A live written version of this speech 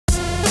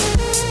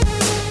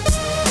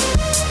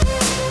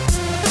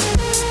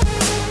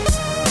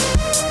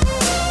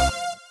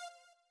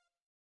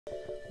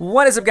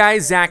What is up,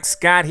 guys? Zack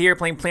Scott here,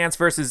 playing Plants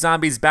vs.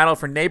 Zombies Battle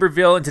for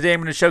Neighborville, and today I'm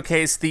going to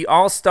showcase the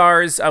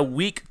All-Stars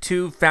Week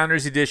 2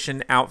 Founders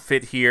Edition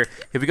outfit here.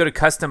 If we go to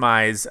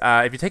Customize,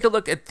 if you take a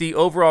look at the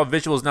overall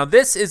visuals, now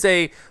this is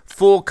a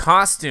full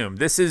costume.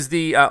 This is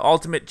the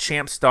Ultimate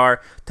Champ Star.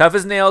 Tough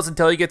as nails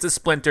until he gets a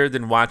splinter,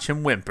 then watch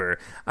him whimper.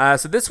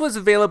 So this was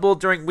available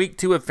during Week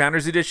 2 of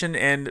Founders Edition,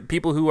 and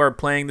people who are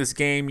playing this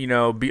game, you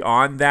know,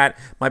 beyond that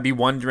might be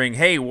wondering,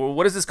 hey,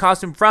 what is this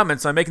costume from? And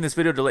so I'm making this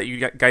video to let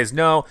you guys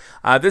know.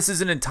 This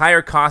is an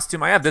entire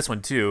costume. I have this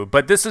one too,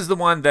 but this is the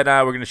one that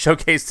we're going to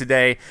showcase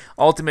today.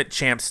 Ultimate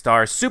Champ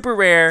Star. Super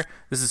rare.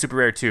 This is super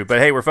rare too, but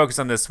hey, we're focused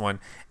on this one.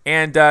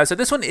 And so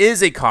this one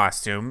is a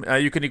costume.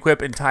 You can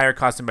equip entire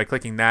costume by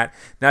clicking that.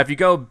 Now, if you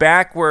go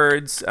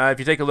backwards, if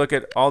you take a look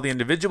at all the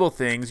individual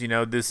things, you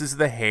know, this is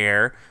the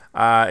hair.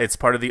 It's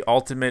part of the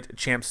Ultimate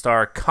Champ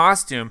Star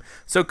costume.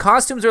 So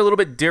costumes are a little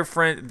bit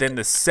different than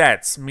the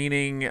sets,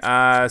 meaning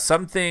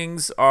some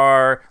things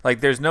are, like,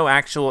 there's no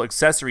actual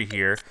accessory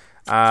here.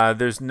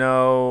 There is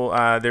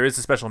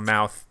a special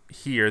mouth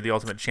here, the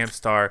Ultimate Champ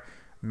Star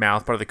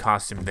mouth, part of the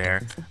costume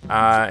there.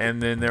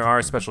 And then there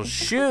are special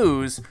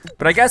shoes,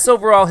 but I guess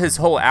overall his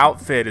whole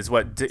outfit is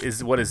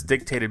what is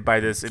dictated by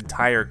this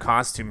entire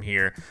costume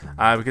here,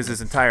 because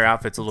his entire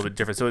outfit's a little bit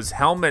different. So his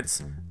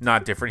helmet's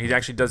not different. He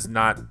actually does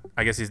not,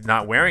 I guess he's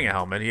not wearing a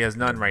helmet. He has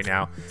none right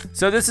now.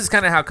 So this is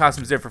kind of how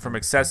costumes differ from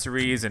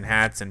accessories and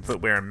hats and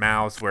footwear and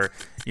mouse, where,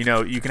 you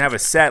know, you can have a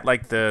set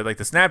like the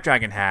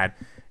Snapdragon had,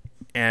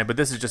 but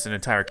this is just an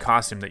entire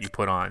costume that you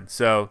put on.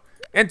 So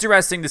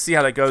interesting to see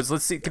how that goes.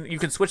 Let's see. You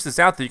can switch this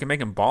out. That you can make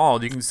him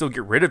bald. You can still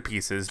get rid of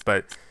pieces,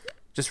 but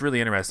just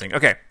really interesting.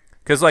 Okay,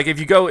 because like if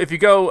you go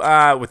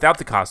without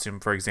the costume,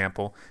 for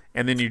example,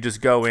 and then you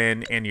just go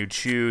in and you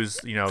choose,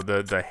 you know,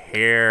 the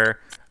hair.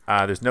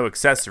 There's no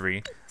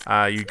accessory.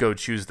 You go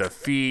choose the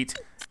feet,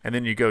 and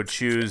then you go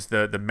choose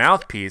the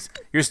mouthpiece.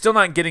 You're still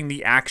not getting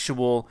the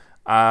actual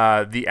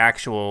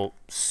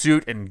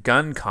suit and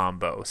gun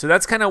combo. So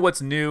that's kind of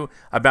what's new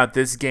about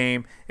this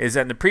game, is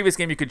that in the previous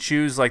game you could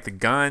choose like the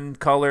gun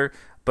color,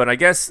 but I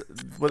guess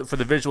for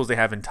the visuals they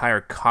have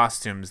entire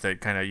costumes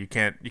that kind of you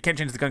can't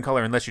change the gun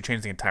color unless you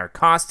change the entire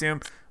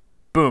costume.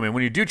 Boom. And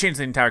when you do change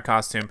the entire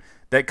costume,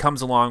 that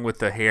comes along with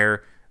the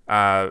hair,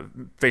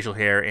 facial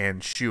hair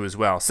and shoe as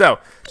well. So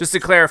just to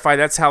clarify,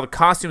 that's how the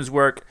costumes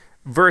work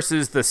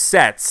versus the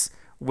sets,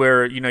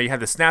 where, you know, you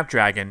had the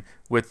Snapdragon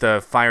with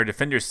the Fire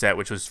Defender set,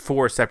 which was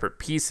 4 separate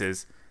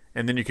pieces,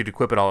 and then you could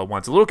equip it all at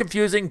once. A little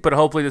confusing, but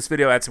hopefully this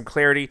video adds some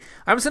clarity.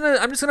 I'm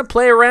just gonna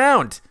play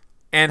around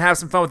and have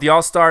some fun with the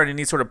All-Star and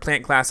any sort of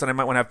plant class that I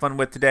might want to have fun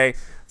with today.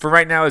 For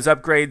right now, his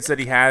upgrades that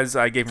he has,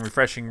 I gave him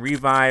Refreshing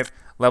Revive,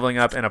 Leveling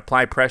Up, and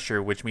Apply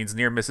Pressure, which means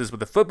near misses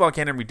with a football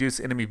cannon, reduce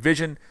enemy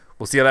vision.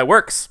 We'll see how that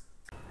works.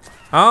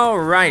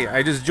 Alright,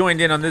 I just joined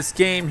in on this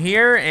game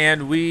here,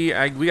 and we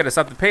got to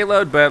stop the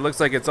payload, but it looks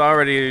like it's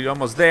already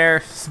almost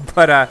there.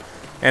 But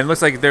and it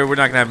looks like we're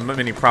not going to have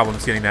many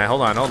problems getting that.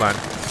 Hold on.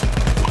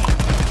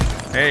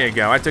 There you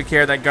go. I took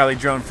care of that golly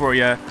drone for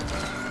you.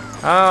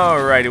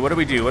 Alrighty, what do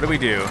we do?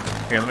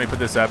 Here, let me put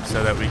this up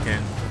so that we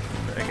can...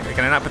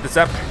 Can I not put this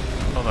up?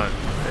 Hold on.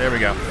 There we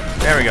go.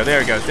 There it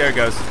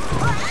goes.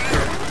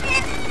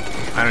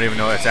 I don't even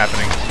know what's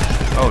happening.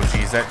 Oh,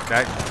 geez, that...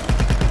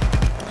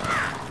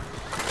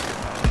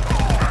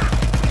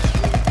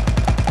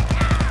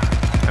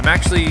 I'm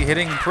actually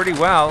hitting pretty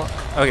well.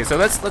 Okay, so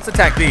let's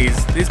attack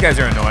these. These guys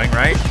are annoying,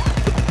 right?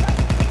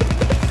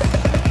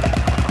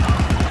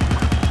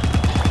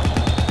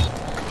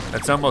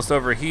 That's almost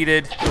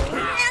overheated.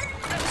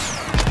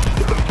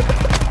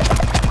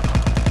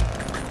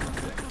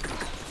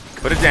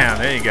 Put it down.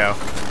 There you go.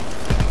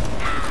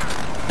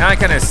 Now I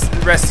kind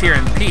of rest here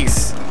in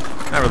peace.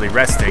 Not really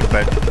resting,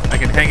 but I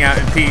can hang out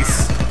in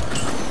peace.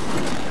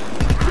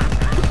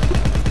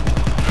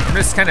 I'm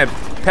just kind of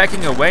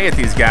pecking away at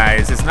these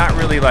guys. It's not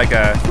really like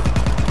a...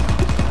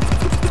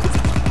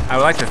 I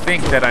would like to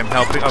think that I'm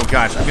helping. Oh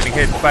gosh, I'm getting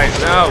hit by...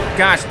 Oh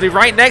gosh, they're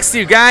right next to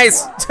you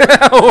guys.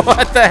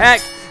 What the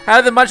heck? How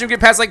did the mushroom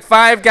get past like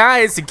 5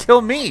 guys to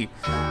kill me?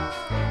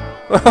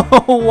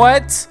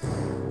 What?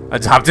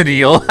 Adopt an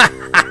eel.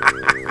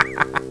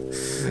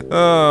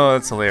 Oh,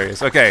 that's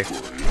hilarious. Okay,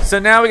 so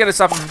now we gotta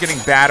stop them from getting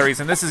batteries,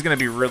 and this is gonna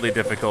be really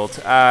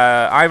difficult.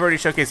 I've already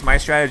showcased my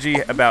strategy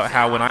about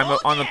how when I'm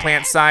on the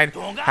plant side,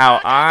 how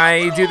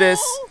I do this.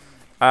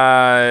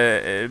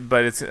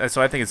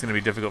 So I think it's gonna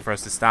be difficult for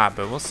us to stop,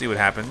 but we'll see what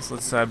happens.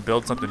 Let's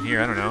build something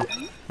here. I don't know.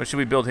 What should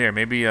we build here?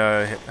 Maybe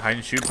a hide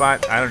and shoot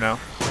bot? I don't know.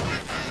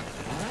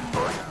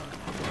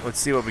 Let's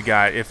see what we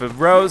got. If a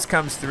rose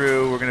comes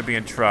through, we're gonna be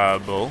in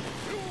trouble.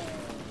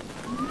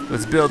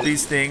 Let's build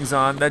these things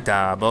on the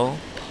double.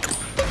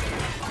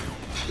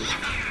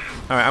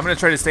 All right, I'm gonna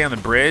try to stay on the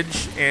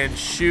bridge and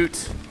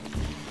shoot.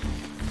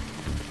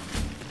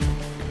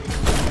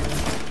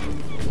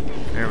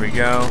 There we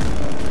go.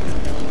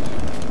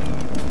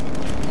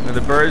 And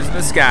the birds in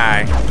the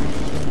sky.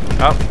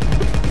 Oh.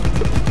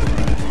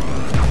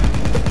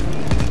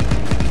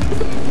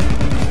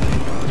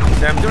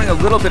 So I'm doing a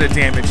little bit of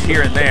damage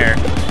here and there.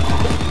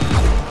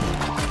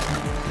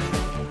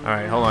 All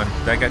right, hold on.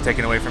 That got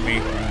taken away from me.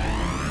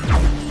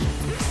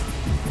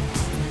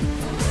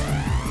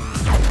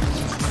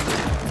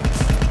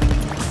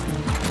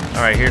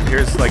 All right,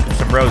 here's like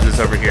some roses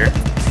over here.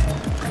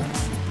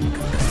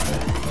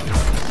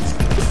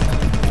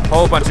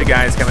 Whole bunch of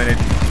guys coming in.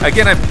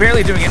 Again, I'm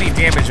barely doing any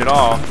damage at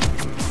all.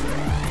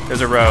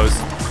 There's a rose.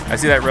 I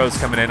see that rose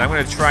coming in. I'm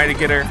gonna try to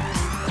get her.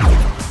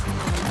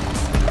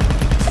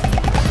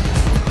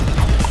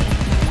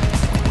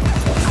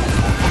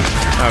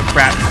 Oh,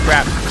 crap,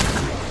 crap.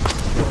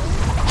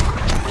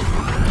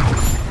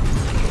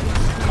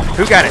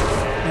 Who got it?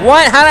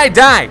 What? How'd I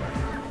die?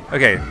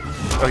 Okay,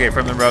 okay,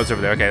 from the rose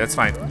over there. Okay, that's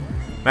fine.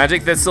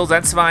 Magic thistles,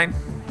 that's fine.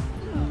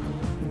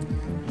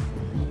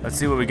 Let's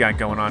see what we got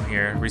going on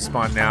here.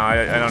 Respawn now.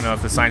 I don't know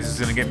if the science is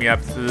gonna get me up.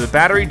 The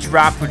battery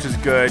dropped, which is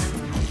good.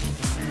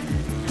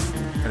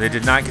 And they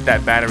did not get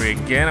that battery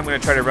again. I'm gonna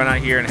try to run out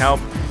here and help.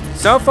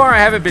 So far, I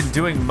haven't been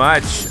doing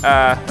much.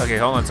 Okay,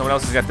 hold on, someone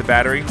else has got the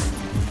battery.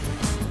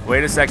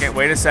 Wait a second,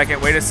 wait a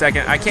second, wait a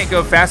second. I can't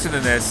go faster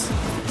than this.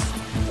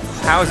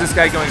 How is this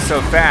guy going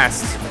so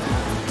fast?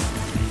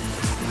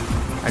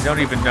 I don't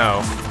even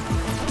know.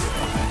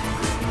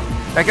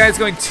 That guy's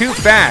going too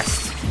fast.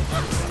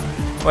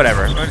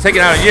 Whatever, I'm gonna take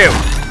it out on you.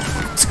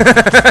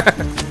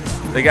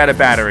 They got a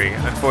battery,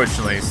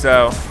 unfortunately,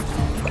 so.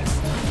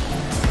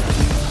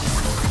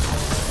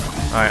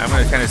 All right, I'm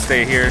gonna kind of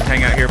stay here,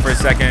 hang out here for a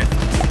second.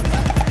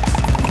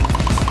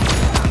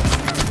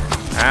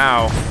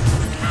 Ow.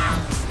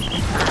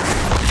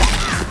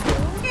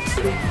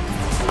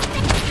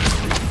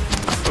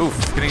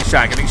 Oof, getting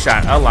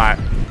shot a lot.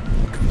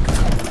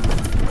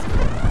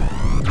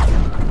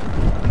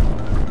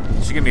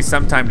 Should give me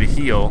some time to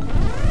heal.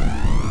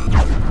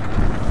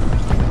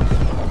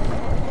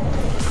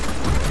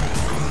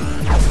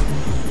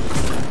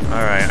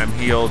 All right, I'm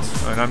healed,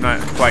 and I'm not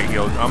quite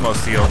healed,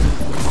 almost healed.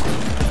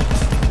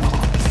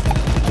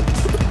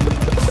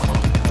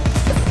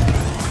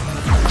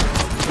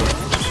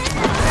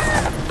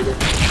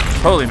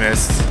 Holy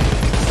mist.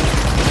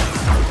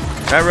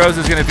 That rose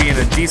is going to be in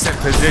a decent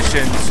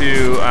position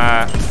to,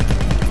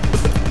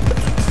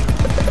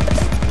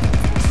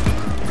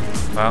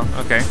 well,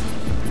 okay.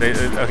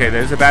 Okay,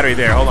 there's a battery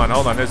there. Hold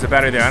on, there's a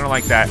battery there. I don't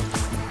like that.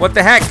 What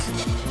the heck?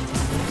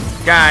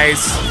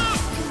 Guys.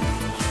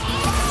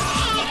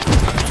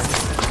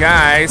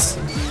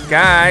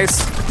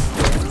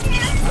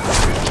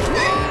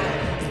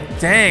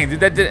 Dang, dude,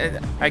 that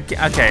did,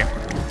 okay.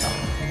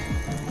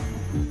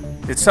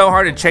 It's so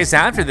hard to chase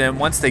after them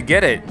once they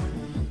get it.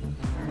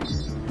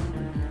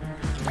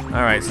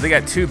 All right, so they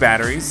got 2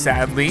 batteries,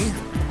 sadly.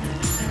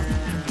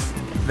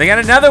 They got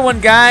another one,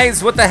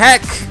 guys. What the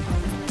heck?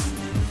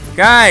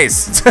 Guys,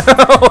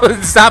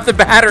 stop the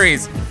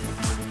batteries.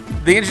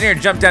 The engineer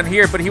jumped down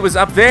here, but he was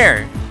up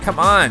there. Come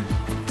on.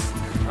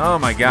 Oh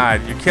my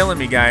God, you're killing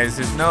me, guys.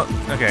 There's no,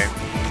 okay.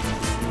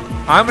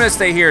 I'm gonna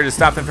stay here to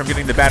stop them from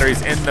getting the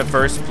batteries in the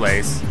first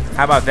place.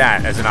 How about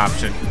that as an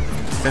option?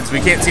 Since we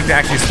can't seem to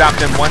actually stop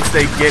them once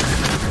they get.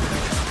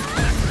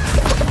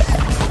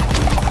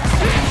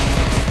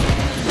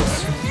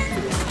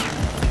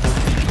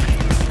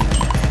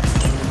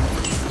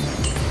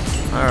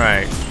 All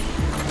right.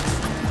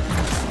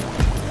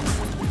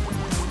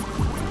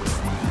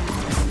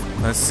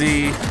 Let's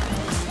see.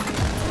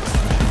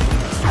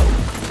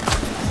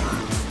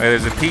 Okay,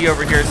 there's a P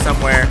over here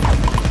somewhere.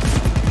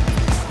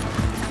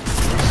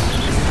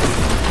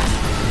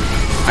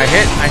 I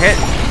hit.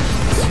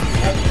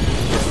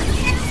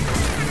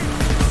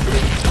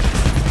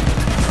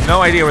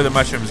 No idea where the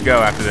mushrooms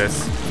go after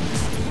this.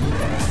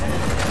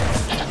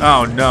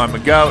 Oh no, I'm a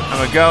goat,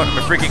 I'm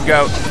a freaking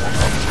goat.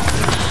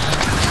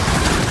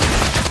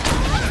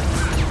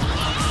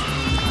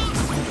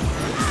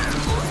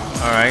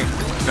 All right,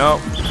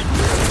 nope.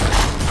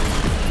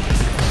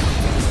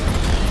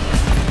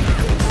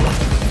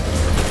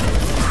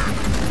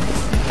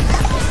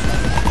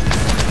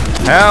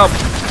 Help!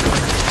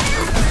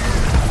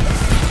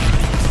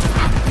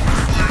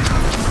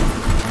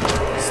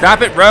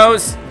 Stop it,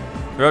 Rose!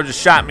 Rose just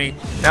shot me.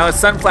 Now the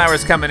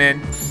sunflower's coming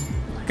in.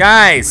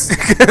 Guys!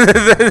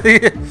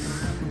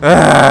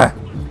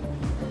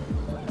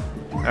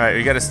 Alright,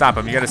 we gotta stop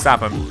him. Did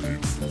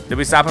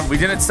we stop him? We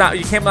didn't stop.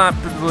 You cannot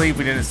believe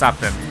we didn't stop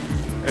them.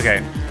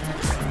 Okay.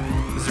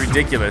 This is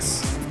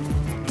ridiculous.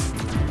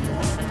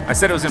 I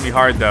said it was gonna be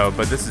hard though,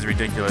 but this is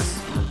ridiculous.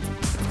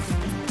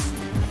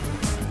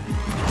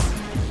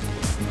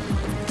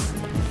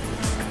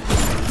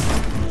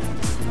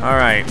 All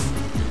right.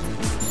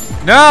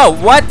 No,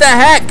 what the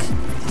heck?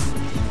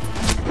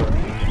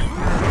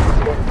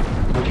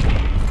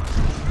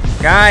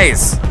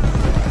 Guys,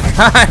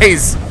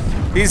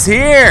 he's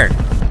here.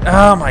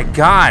 Oh my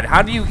God,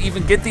 how do you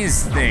even get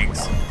these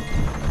things?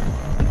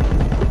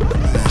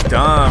 This is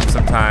dumb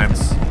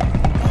sometimes.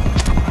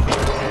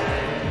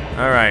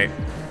 All right.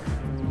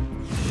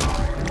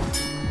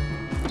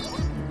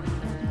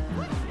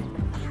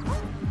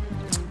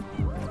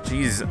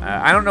 Jeez,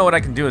 I don't know what I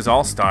can do as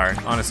All-Star,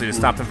 honestly, to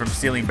stop them from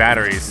stealing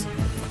batteries.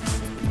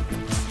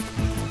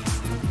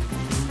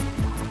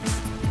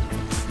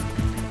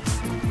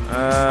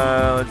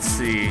 Let's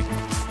see.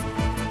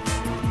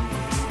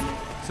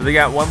 So they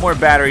got one more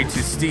battery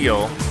to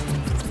steal.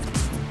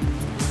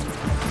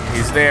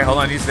 He's there. Hold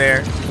on, he's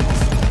there.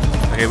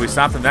 Okay, we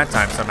stopped him that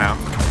time somehow.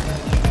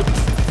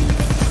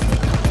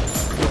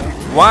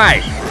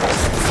 Why?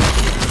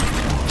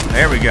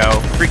 There we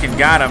go. Freaking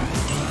got him.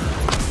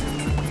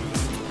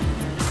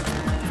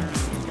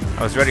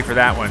 I was ready for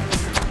that one.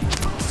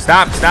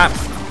 Stop, stop.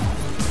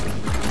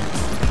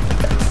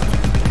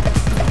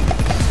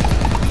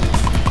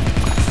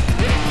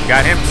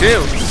 Got him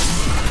too.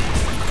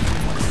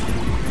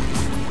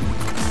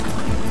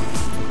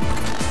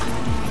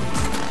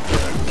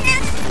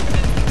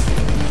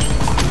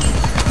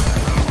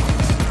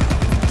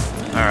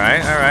 All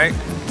right, all right.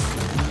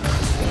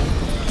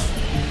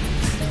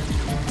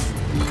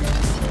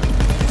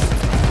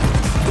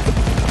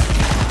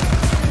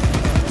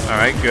 All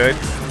right, good.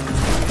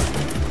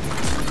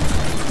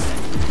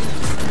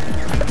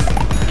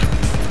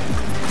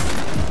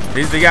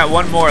 They got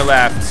one more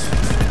left.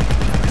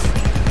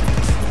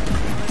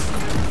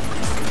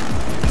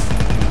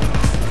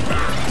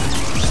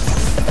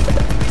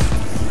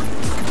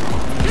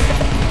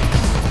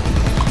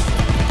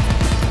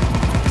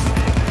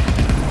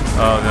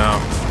 Oh no.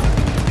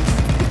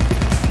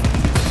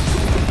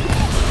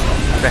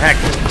 What the heck?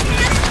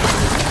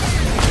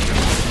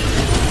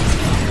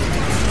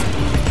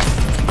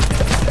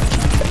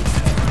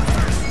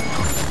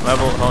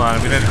 Level, hold on,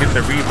 I'm gonna hit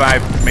the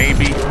revive,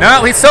 maybe.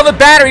 No, he stole the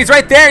battery, he's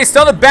right there, he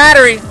stole the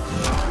battery!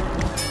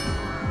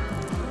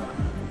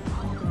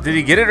 Did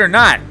he get it or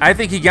not? I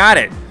think he got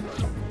it.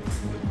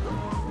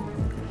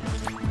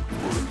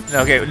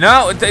 Okay,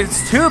 no,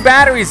 it's 2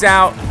 batteries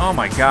out. Oh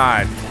my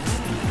god.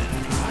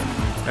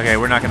 Okay,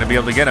 we're not gonna be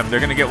able to get them. They're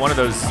gonna get one of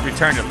those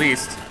returned at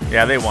least.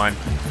 Yeah, they won.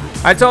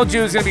 I told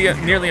you it was gonna be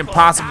nearly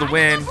impossible to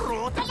win.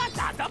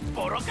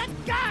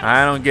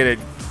 I don't get it.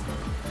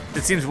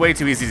 It seems way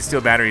too easy to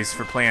steal batteries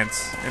for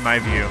plants, in my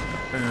view,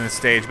 in this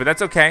stage, but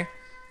that's okay.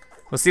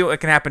 We'll see what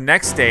can happen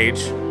next stage.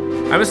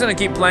 I'm just gonna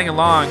keep playing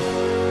along,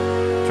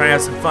 trying to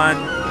have some fun,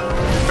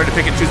 try to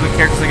pick and choose what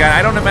characters I got.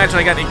 I don't imagine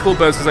I got any cool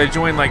bows because I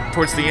joined like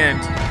towards the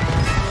end.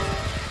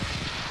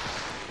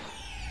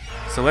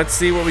 So let's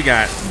see what we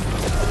got.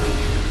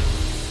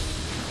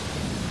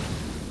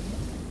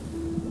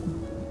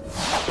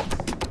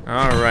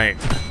 All right.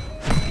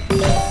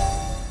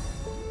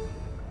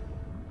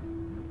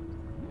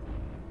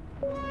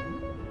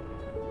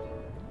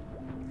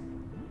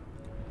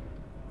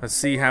 Let's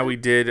see how we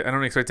did. I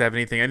don't expect to have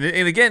anything. And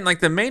again,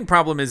 like the main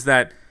problem is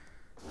that,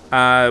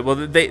 well,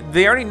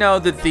 they already know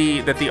that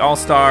the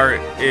All-Star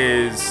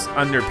is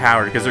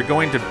underpowered because they're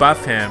going to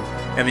buff him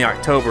in the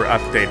October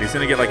update. He's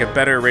going to get like a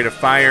better rate of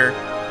fire.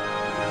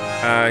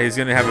 He's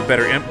going to have a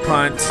better imp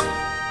punt.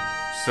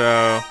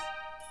 So I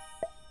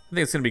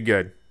think it's going to be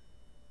good.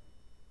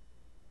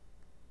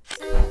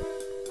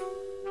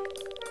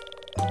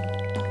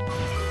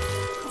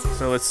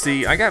 So let's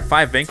see. I got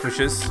 5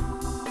 vanquishes.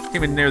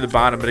 Came in near the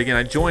bottom, but again,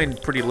 I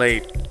joined pretty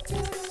late.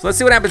 So let's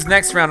see what happens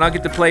next round. I'll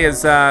get to play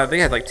as, they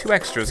had like 2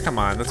 extras. Come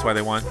on, that's why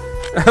they won.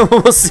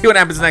 We'll see what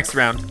happens next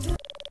round.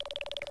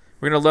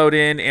 We're gonna load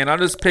in, and I'll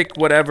just pick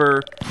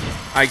whatever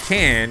I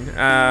can,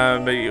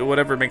 but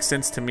whatever makes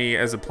sense to me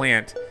as a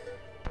plant.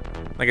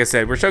 Like I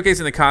said, we're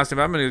showcasing the costume.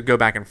 I'm gonna go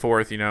back and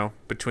forth, you know,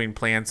 between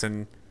plants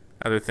and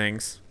other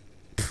things.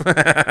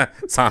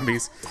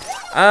 Zombies.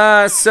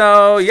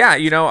 So yeah,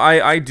 you know,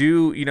 I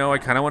do, you know, I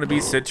kind of want to be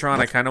Citron.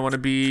 I kind of want to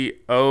be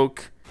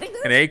Oak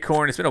and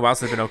Acorn. It's been a while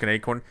since I've been Oak and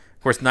Acorn.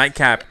 Of course,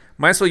 Nightcap.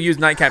 Might as well use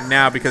Nightcap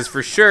now because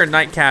for sure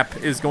Nightcap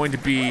is going to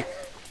be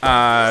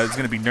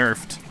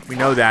nerfed. We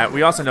know that.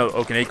 We also know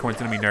Oak and Acorn is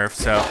going to be nerfed.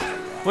 So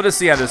we'll just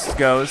see how this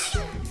goes.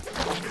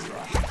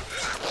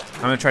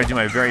 I'm gonna try to do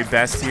my very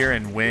best here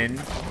and win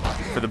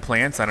for the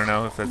plants. I don't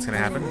know if that's gonna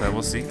happen, but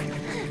we'll see.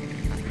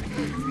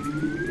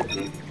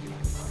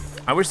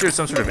 I wish there was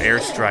some sort of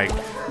airstrike.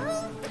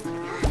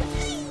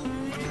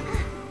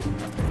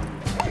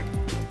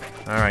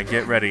 All right,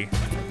 get ready.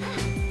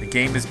 The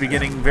game is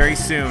beginning very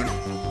soon.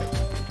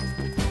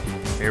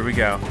 Here we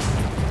go.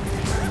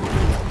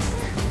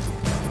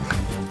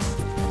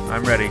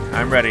 I'm ready.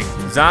 I'm ready.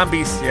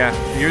 Zombies. Yeah,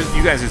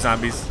 you guys are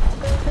zombies.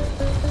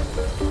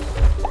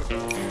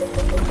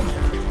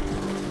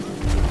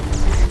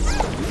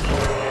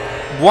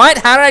 What?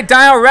 How did I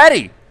die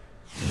already?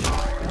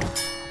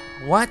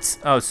 What?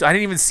 Oh, so I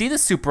didn't even see the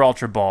Super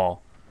Ultra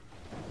Ball.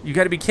 You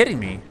gotta be kidding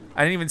me.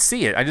 I didn't even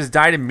see it. I just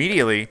died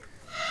immediately.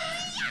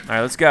 All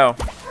right, let's go.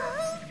 I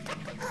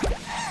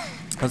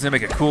was gonna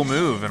make a cool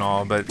move and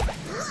all, but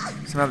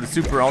somehow the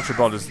Super Ultra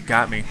Ball just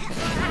got me.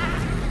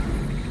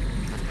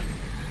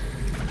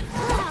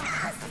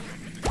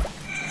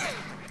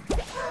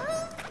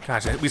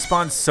 Gosh, we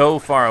spawned so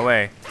far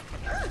away.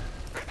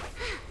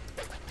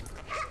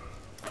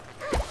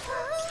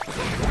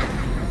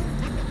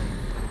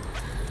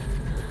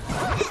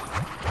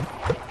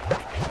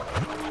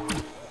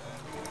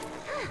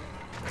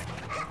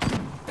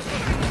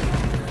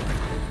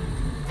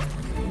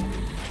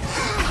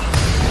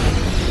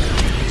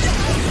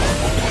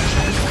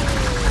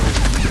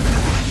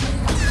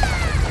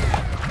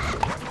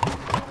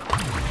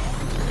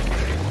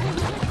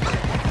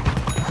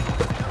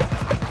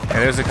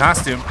 there's a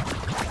costume.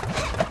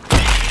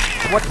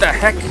 What the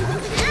heck?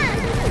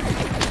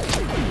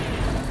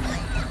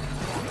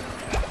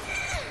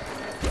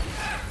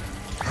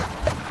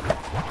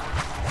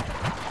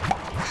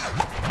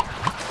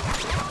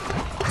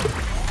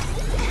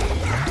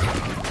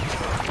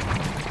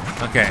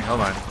 Okay,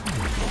 hold on.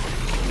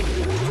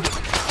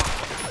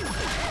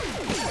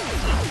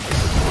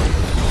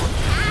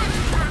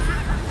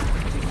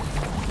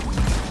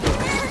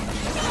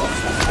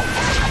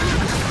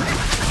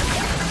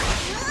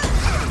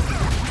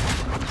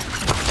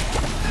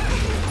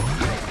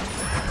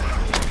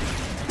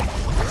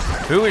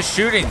 Who is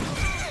shooting?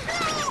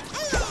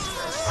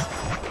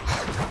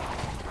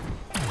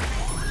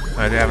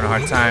 Oh, they're having a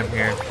hard time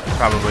here,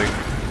 probably.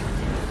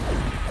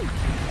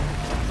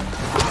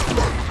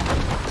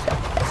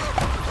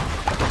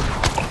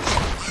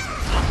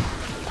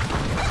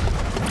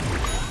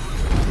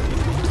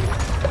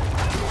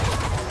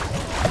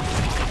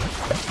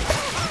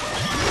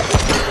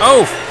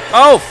 Oh!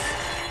 Oh!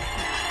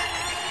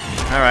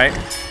 All right,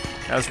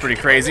 that was pretty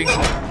crazy.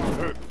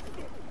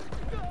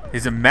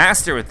 He's a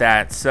master with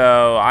that,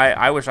 so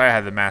I wish I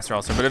had the master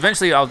also. But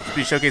eventually I'll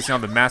be showcasing all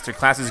the master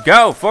classes.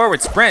 Go!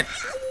 Forward, sprint!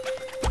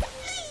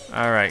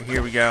 All right,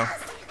 here we go.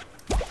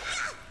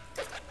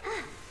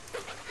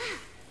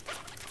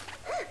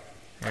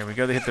 There we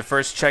go, they hit the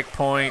first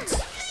checkpoint.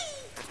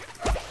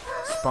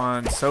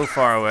 Spawn so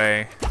far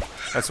away.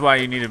 That's why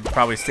you need to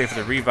probably stay for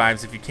the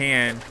revives if you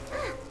can.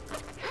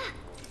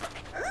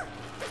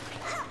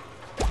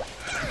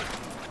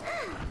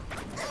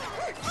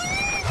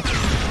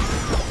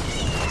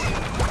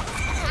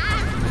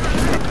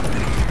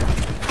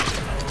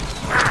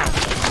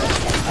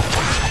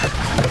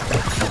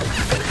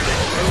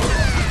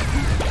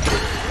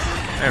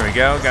 There we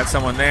go, got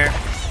someone there.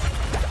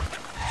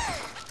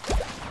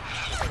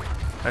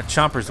 That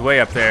chomper's way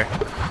up there.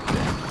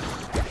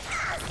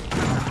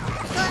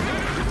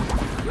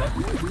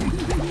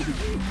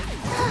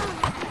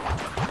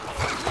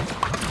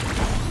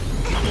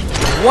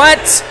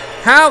 What?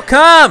 How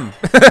come?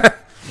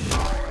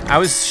 I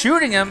was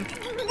shooting him.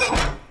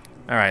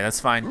 All right, that's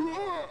fine.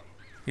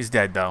 He's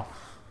dead though. All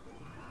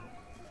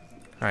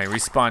right,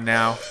 respawn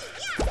now.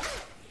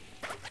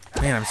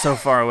 Man, I'm so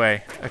far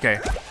away. Okay.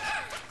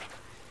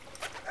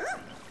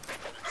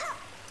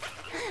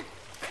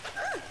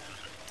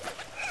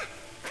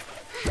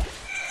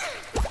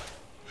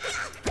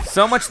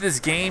 So much of this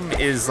game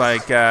is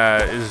like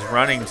is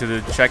running to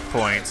the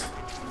checkpoint.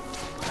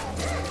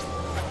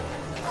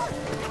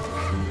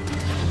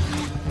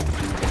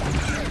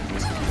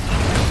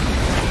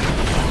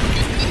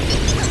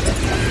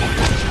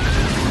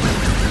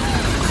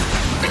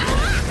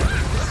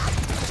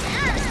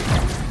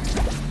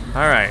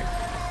 All right.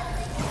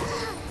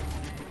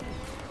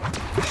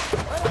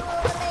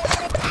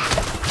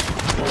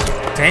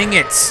 Dang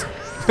it.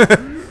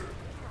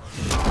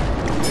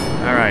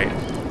 All right.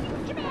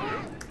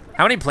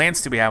 How many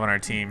plants do we have on our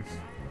team?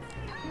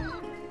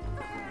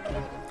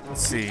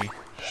 Let's see.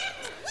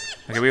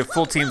 Okay, we have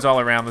full teams all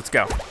around. Let's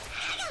go. All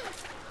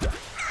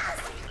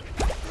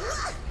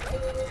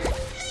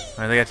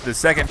right, they got to the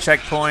second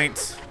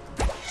checkpoint.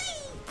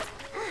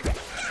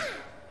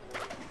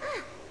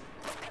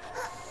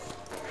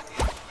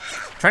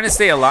 Trying to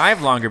stay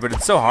alive longer, but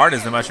it's so hard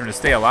as a mushroom to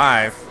stay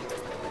alive.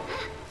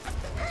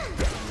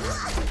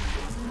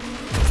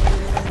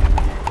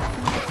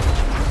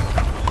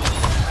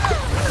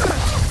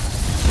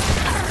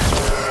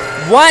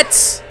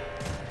 What?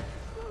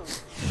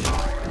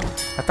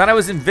 I thought I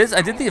was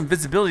I did the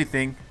invisibility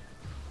thing.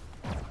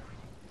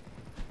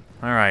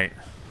 All right.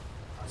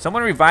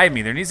 Someone revive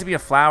me. There needs to be a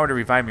flower to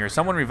revive me, or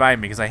someone revive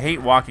me, because I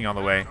hate walking all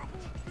the way.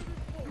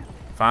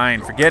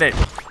 Fine, forget it.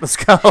 Let's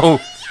go. All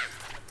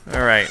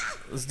right,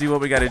 let's do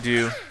what we got to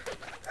do.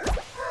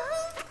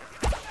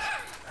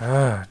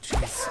 Oh,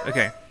 jeez.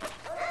 Okay.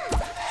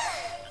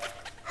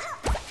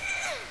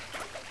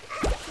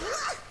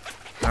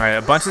 All right,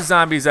 a bunch of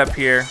zombies up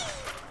here.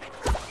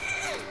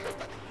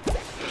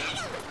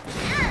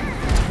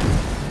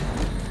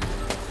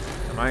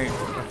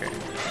 Okay.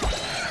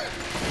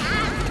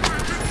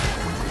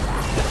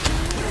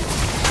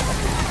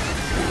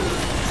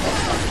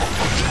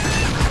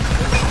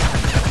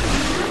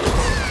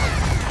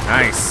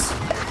 Nice.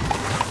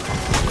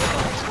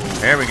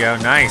 There we go.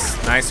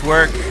 Nice. Nice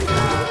work.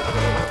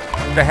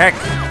 What the heck?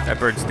 That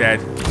bird's dead.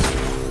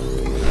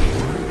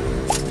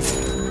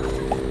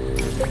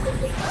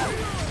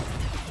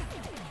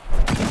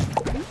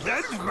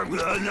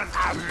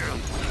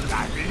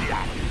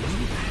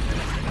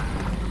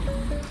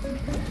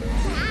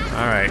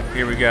 All right,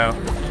 here we go.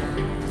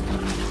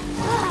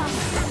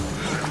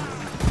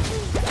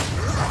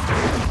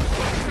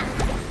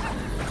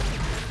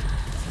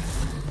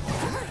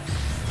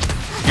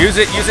 Use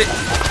it, use it.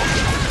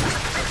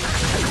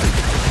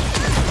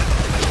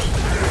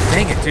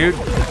 Dang it, dude.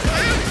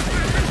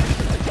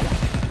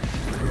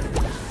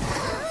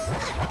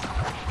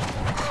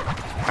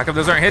 How come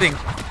those aren't hitting?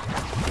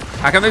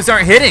 How come these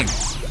aren't hitting?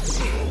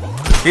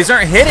 These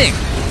aren't hitting.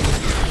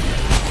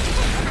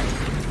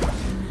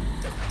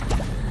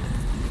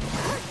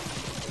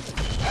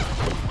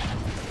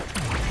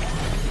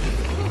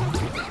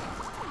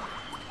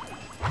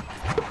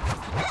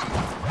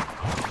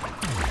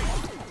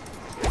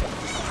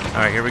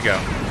 right, here we go.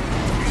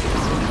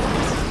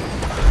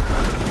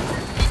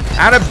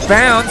 Out of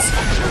bounds.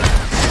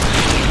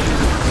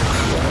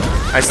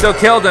 I still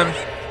killed him.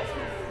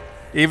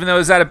 Even though it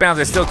was out of bounds,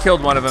 I still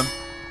killed one of them.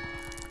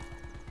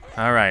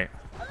 All right.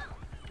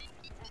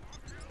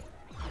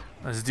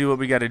 Let's do what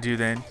we got to do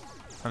then.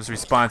 I'll just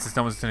respond since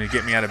no one's going to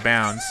get me out of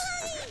bounds.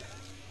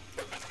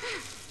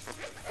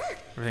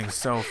 Everything's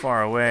so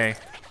far away.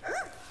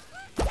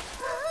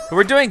 But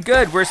we're doing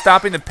good. We're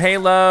stopping the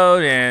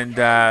payload,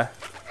 and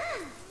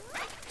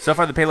so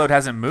far the payload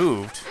hasn't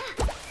moved.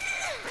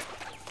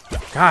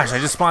 Gosh, I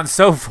just spawned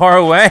so far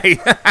away.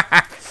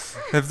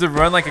 I have to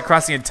run like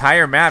across the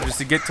entire map just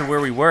to get to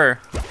where we were.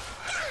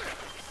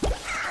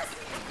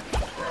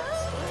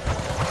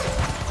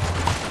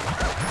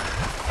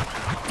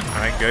 All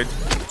right, good.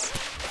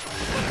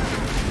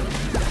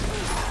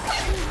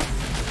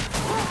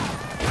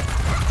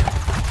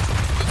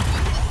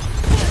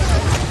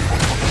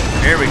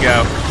 Here we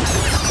go.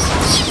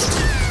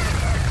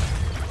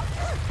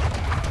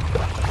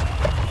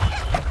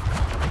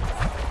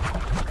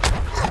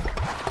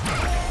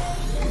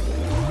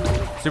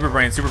 Super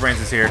Brains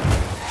is here.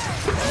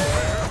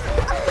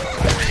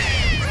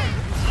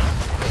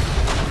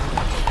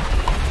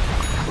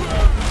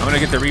 I'm gonna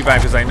get the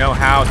revive because I know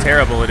how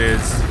terrible it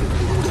is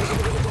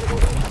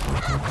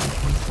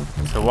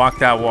to walk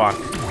that walk.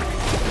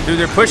 Dude,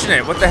 they're pushing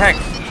it. What the heck?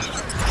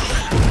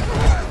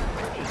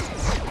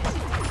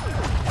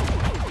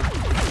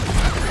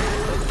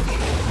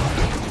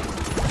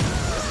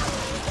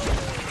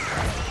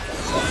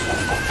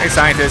 Hey,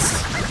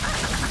 scientists.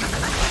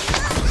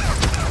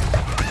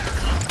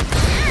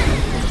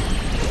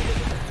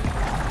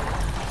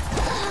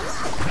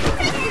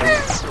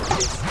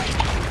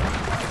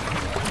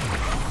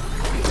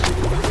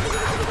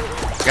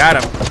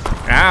 Got him.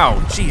 Ow,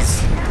 jeez.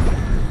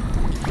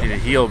 Need to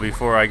heal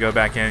before I go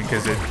back in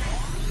because this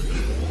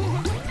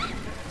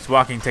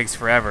walking takes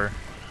forever.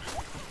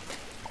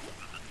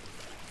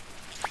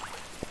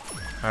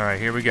 All right,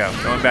 here we go.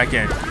 Going back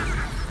in.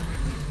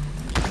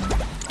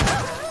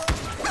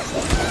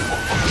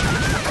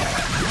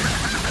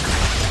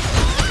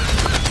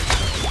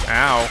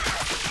 Ow.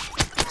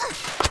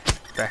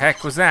 The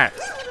heck was that?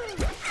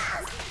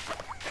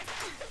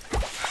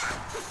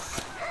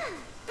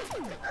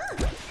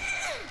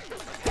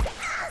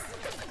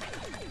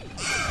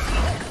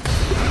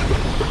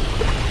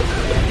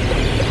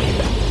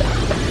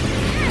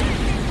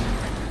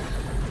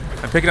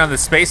 I'm picking on the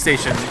space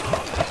station.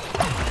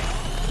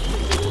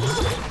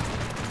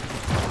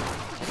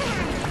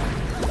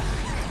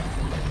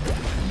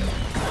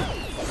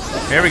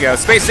 There we go,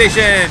 space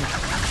station!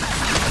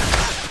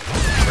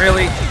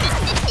 Really?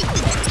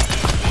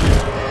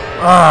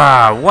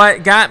 Ah,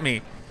 what got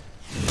me?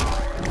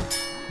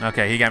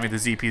 Okay, he got me the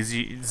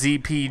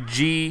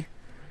ZPG.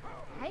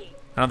 I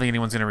don't think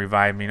anyone's gonna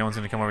revive me. No one's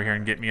gonna come over here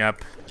and get me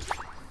up.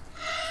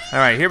 All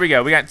right, here we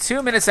go. We got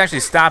 2 minutes to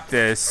actually stop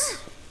this.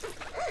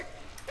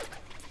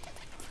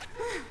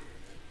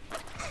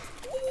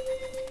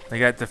 They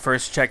got the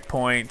first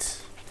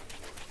checkpoint.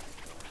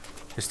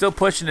 They're still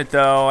pushing it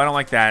though. I don't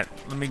like that.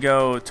 Let me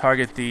go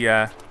target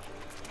the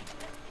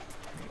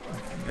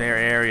their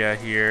area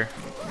here.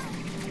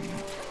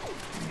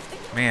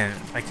 Man,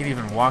 I can't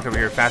even walk over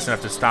here fast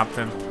enough to stop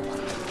them.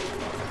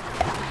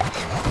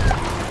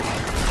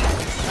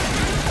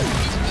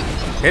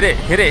 Hit it,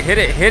 hit it, hit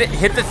it, hit it,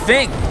 hit the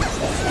thing!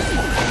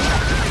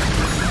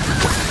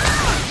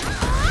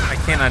 I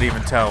cannot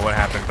even tell what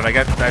happened, but I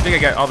think I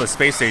got all the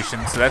space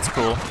stations, so that's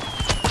cool.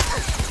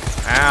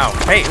 Ow.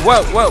 Hey,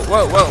 whoa, whoa,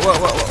 whoa, whoa, whoa,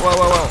 whoa, whoa,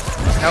 whoa, whoa.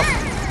 Help.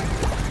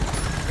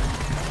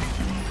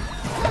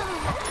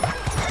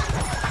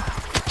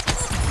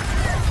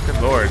 Good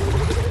Lord.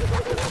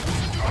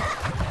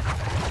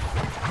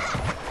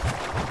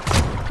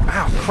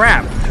 Ow,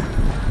 crap.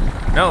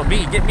 No,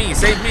 me, get me,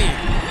 save me.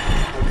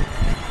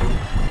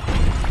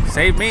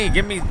 Save me,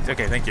 give me.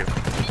 Okay, thank you.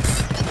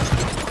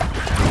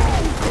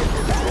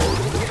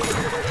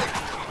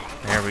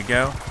 There we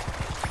go.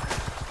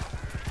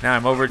 Now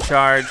I'm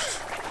overcharged.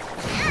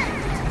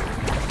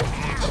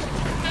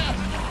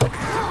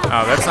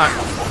 Oh, that's not...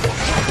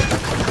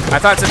 I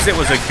thought since it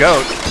was a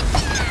goat...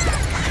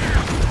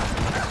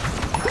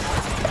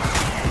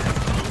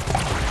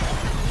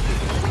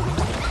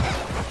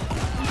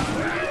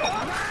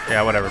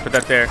 Yeah, whatever. Put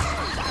that there.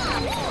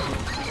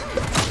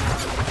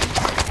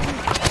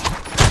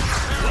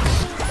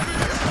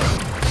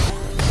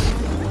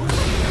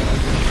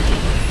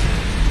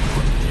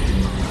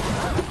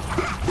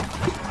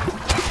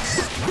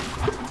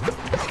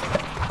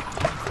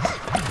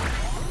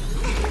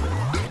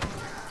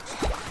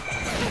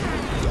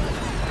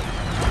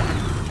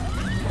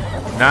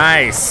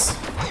 Nice.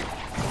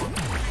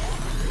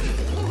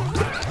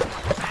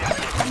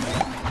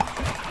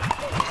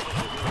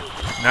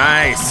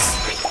 Nice.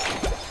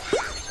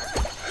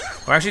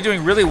 We're actually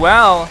doing really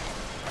well.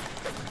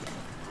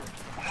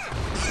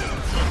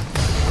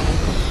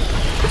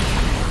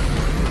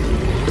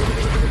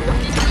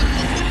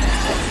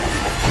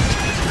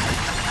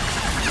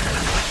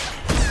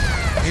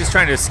 He's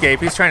trying to escape.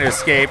 He's trying to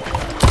escape.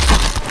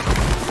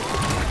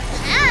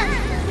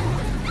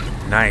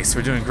 Nice,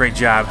 we're doing a great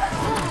job.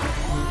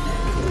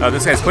 Oh,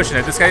 this guy's pushing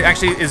it. This guy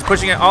actually is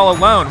pushing it all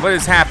alone. What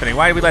is happening?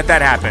 Why did we let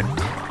that happen?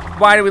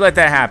 Why did we let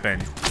that happen?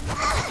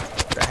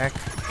 What the heck?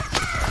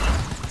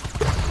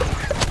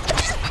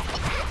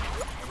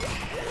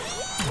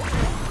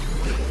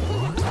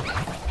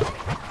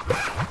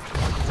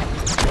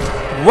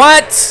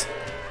 What?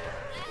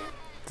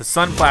 The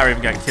sunflower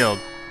even got killed.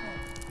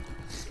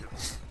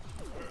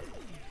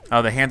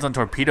 Oh, the hands-on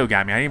torpedo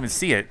got me. I didn't even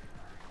see it.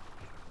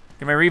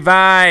 Get my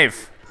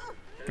revive.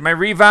 Get my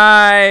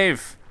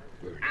revive.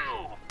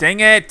 Dang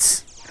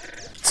it.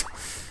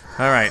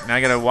 All right, now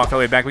I gotta walk all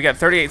the way back. We got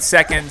 38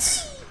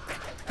 seconds.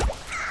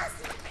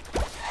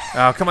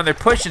 Oh, come on, they're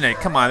pushing it.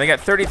 Come on, they got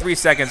 33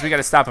 seconds. We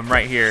gotta stop them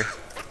right here.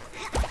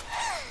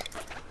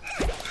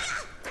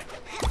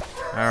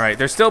 All right,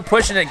 they're still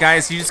pushing it,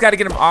 guys. You just gotta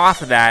get them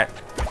off of that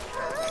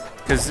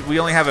because we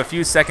only have a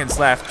few seconds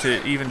left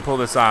to even pull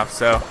this off,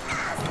 so.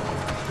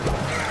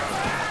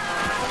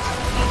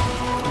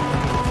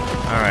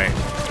 All right,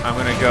 I'm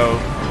gonna go,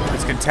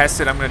 it's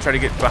contested. I'm gonna try to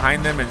get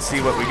behind them and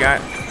see what we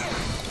got.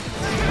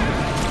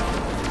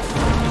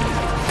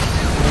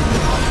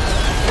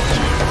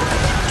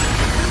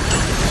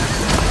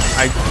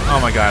 Oh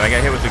my God, I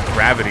got hit with the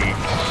gravity.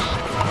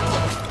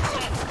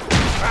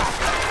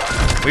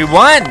 We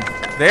won!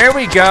 There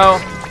we go.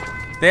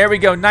 There we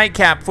go,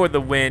 nightcap for the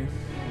win.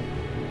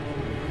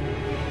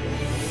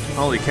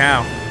 Holy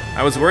cow,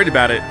 I was worried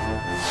about it.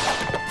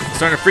 I'm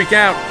starting to freak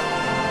out.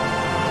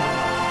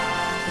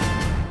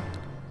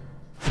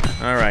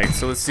 All right,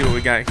 so let's see what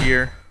we got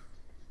here.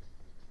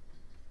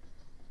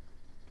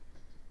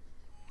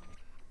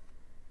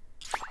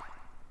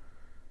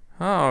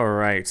 All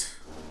right.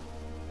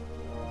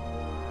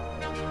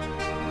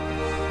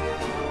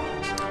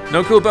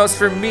 No cool buffs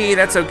for me,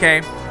 that's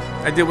okay.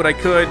 I did what I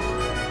could.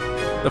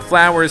 The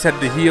flowers had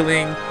the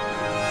healing.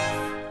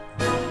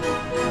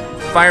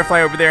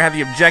 Firefly over there had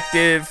the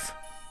objective.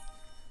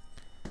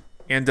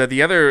 And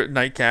the other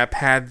nightcap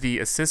had the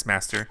assist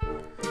master.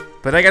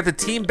 But I got the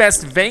team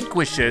best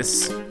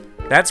vanquishes.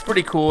 That's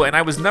pretty cool. And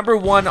I was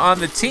 #1 on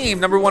the team,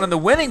 #1 on the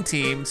winning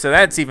team, so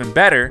that's even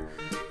better.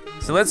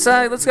 So let's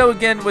go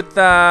again with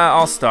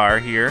All-Star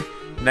here.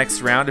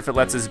 Next round, if it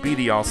lets us be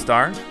the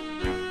All-Star.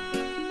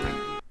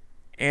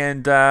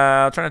 And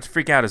I'll try not to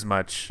freak out as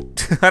much.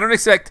 I don't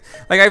expect,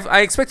 like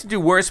I expect to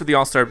do worse with the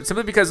All-Star,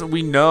 simply because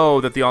we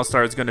know that the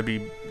All-Star is going to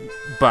be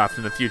buffed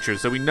in the future.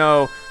 So we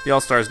know the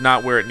All-Star is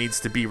not where it needs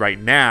to be right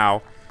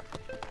now.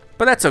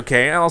 But that's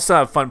okay. I also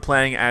have fun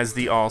playing as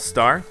the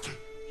All-Star.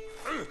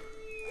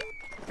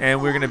 And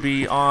we're going to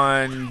be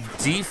on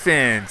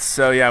defense.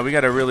 So yeah, we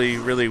got to really,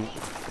 really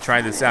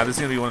try this out. This is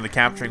going to be one of the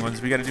capturing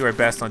ones. We got to do our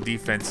best on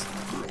defense.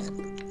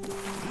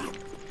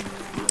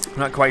 I'm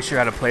not quite sure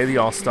how to play the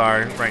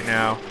All-Star right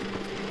now,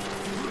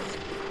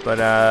 but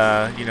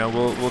you know,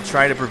 we'll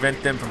try to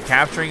prevent them from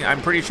capturing.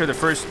 I'm pretty sure the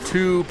first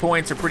 2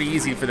 points are pretty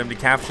easy for them to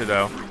capture,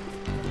 though.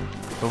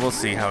 But we'll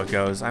see how it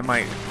goes. I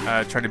might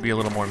try to be a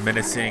little more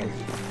menacing.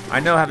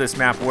 I know how this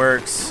map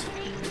works.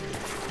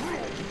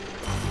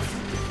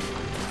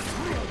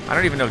 I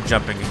don't even know if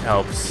jumping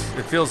helps.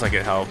 It feels like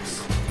it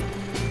helps.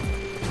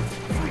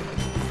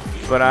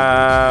 But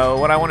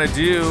what I want to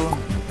do.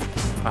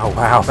 Oh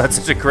wow, that's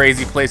such a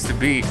crazy place to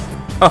be.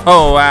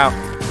 Oh wow.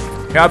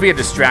 Yeah, I'll be a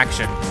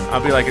distraction.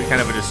 I'll be like a kind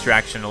of a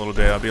distraction a little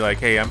bit. I'll be like,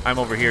 hey, I'm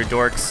over here,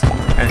 dorks,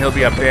 and he'll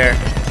be up there.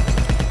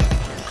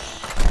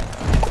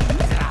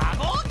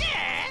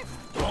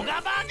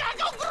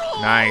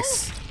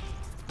 Nice.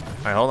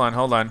 All right, hold on,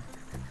 hold on.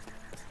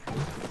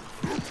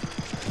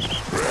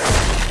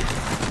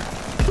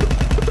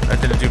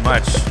 That didn't do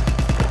much.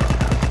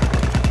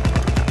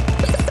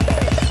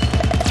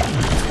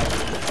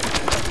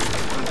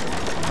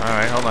 All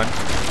right, hold on.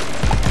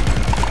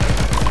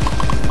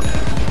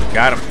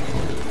 Got him.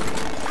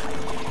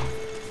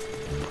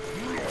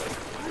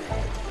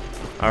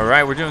 All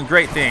right, we're doing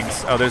great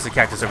things. Oh, there's a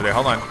cactus over there.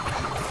 Hold on.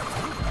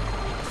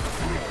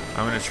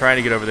 I'm gonna try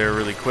to get over there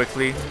really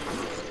quickly.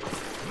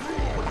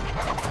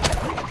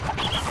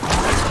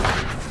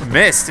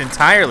 Missed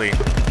entirely.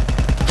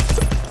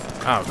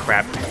 Oh,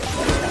 crap.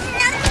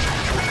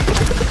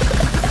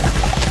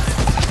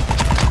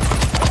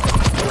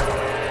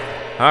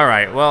 All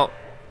right, well,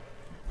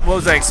 what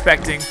was I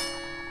expecting?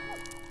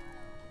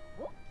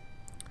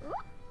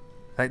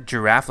 That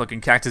giraffe-looking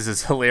cactus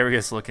is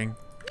hilarious looking.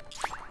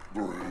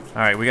 All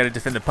right, we got to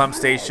defend the pump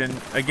station.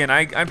 Again,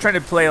 I'm trying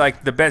to play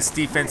like the best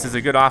defense is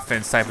a good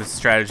offense type of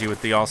strategy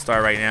with the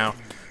All-Star right now,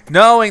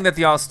 knowing that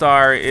the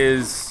All-Star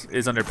is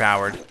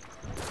underpowered.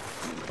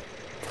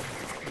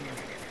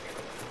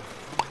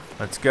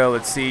 Let's go.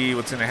 Let's see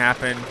what's going to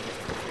happen.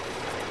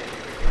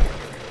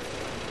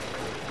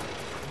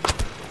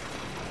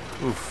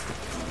 Oof.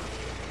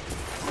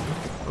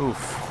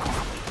 Oof.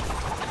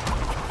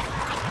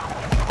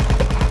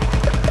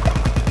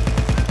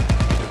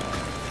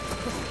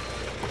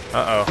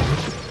 Uh-oh.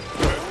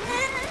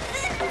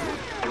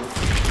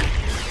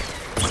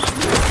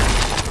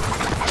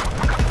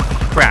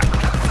 Crap.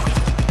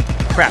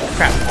 Crap,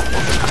 crap.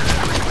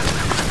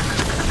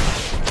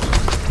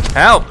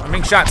 Help! I'm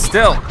being shot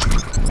still.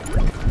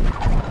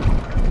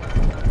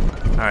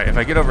 Alright, if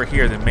I get over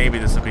here, then maybe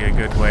this will be a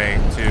good way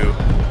to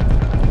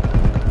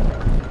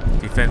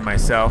defend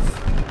myself.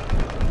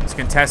 It's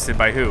contested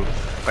by who?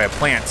 By a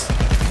plant.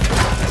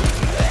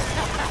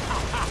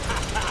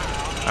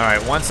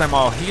 Alright, once I'm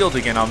all healed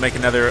again, I'll make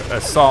another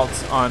assault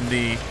on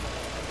the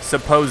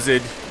supposed, you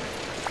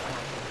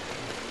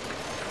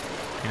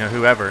know,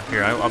 whoever.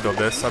 Here, I'll build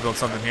this. I'll build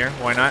something here.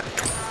 Why not?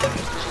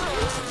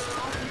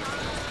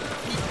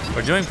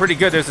 We're doing pretty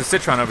good. There's a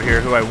Citron over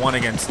here who I won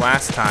against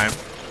last time.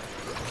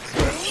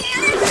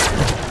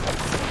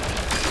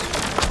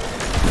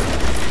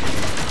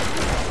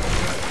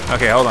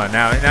 Okay, hold on.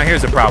 Now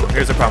here's the problem.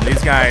 Here's the problem.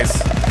 These guys...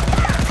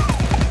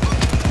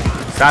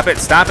 Stop it.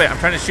 Stop it. I'm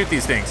trying to shoot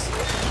these things.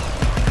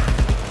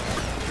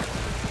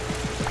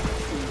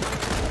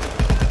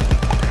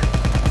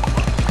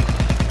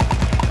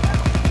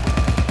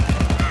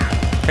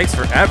 Takes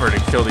forever to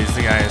kill these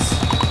guys.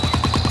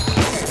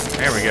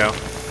 There we go.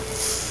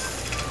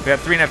 We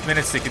have 3.5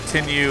 minutes to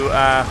continue.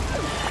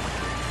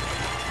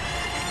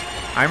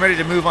 I'm ready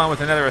to move on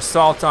with another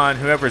assault on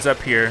whoever's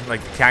up here,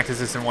 like the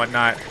cactuses and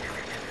whatnot.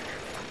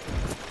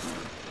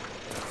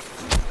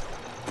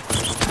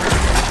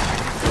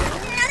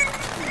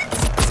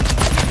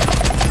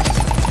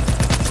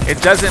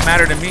 It doesn't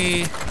matter to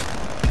me.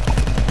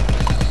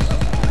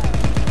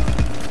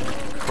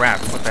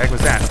 Crap, what the heck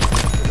was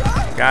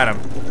that? Got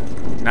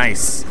him.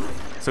 Nice.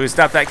 So we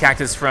stopped that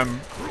cactus from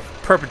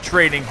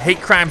perpetrating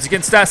hate crimes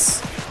against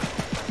us.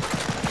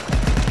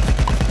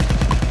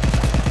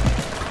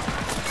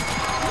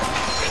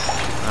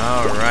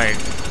 All right.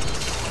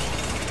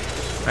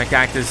 That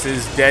cactus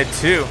is dead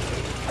too.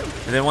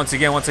 And then once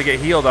again, once I get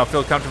healed, I'll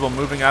feel comfortable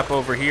moving up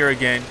over here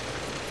again.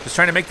 Just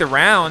trying to make the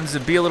rounds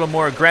and be a little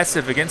more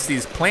aggressive against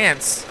these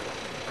plants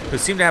who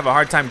seem to have a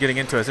hard time getting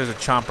into us. There's a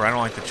chomper. I don't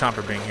like the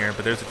chomper being here,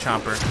 but there's a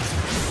chomper.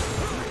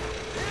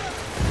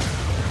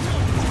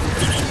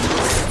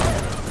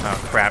 Oh,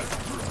 crap.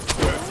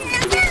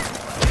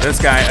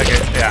 This guy, okay,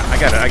 yeah, I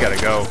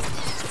gotta go.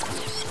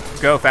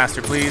 Go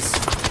faster, please.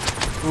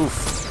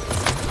 Oof.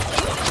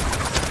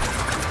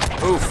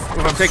 Oof,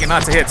 I'm taking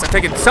lots of hits. I'm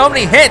taking so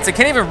many hits, I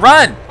can't even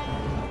run.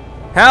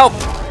 Help.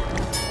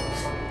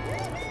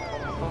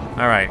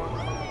 All right.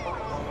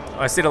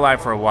 I stayed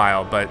alive for a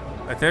while, but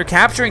they're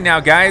capturing now,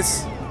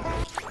 guys.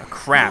 Oh,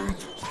 crap.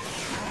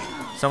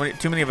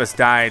 Too many of us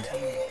died.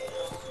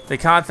 They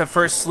caught the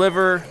first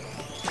sliver.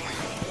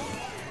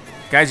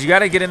 Guys, you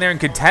gotta get in there and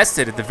contest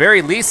it at the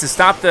very least to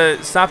stop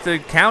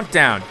the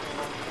countdown.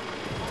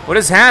 What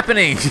is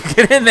happening?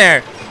 Get in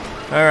there.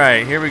 All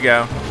right, here we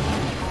go.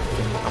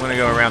 I'm gonna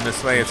go around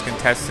this way. It's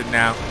contested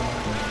now.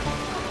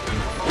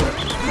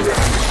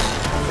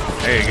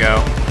 There you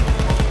go.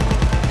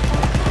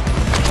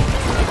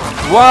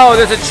 Whoa,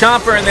 there's a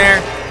chomper in there.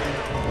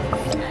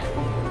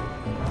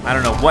 I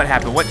don't know what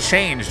happened. What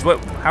changed?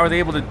 How are they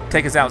able to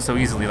take us out so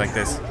easily like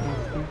this?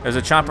 There's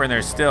a chomper in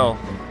there still.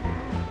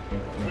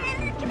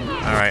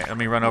 All right, let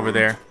me run over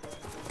there.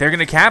 They're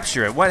gonna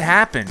capture it. What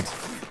happened?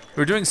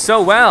 We're doing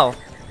so well.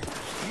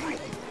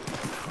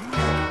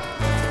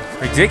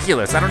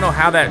 Ridiculous. I don't know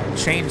how that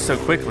changed so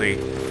quickly.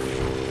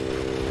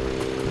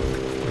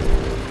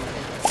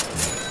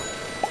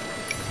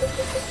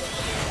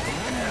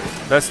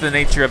 That's the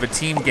nature of a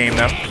team game,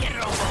 though.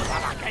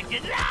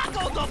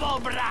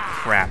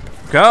 Crap.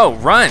 Go,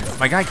 run.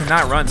 My guy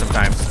cannot run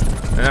sometimes.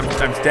 And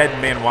I'm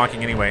dead man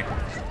walking anyway.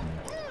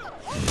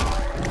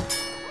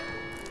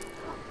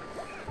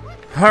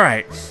 All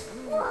right.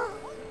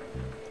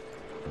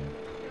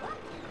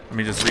 Let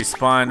me just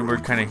respawn. We're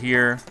kind of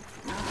here.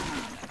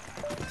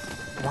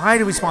 Why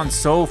do we spawn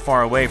so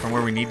far away from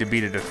where we need to be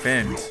to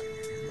defend?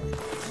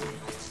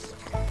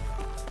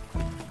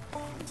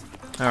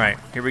 All right,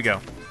 here we go.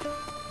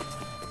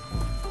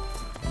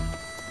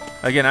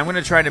 Again, I'm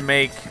gonna try to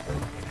make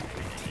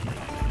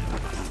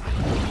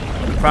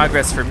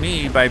progress for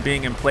me by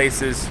being in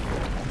places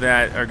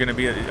that are gonna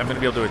be, I'm gonna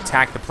be able to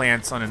attack the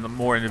plants on a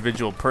more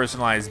individual,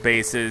 personalized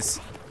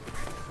basis.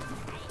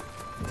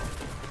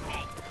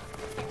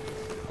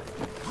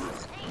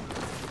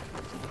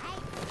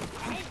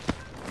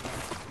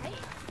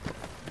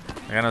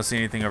 I don't see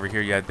anything over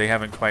here yet. They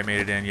haven't quite made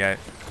it in yet.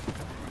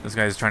 This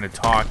guy's trying to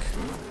talk.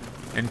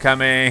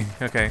 Incoming.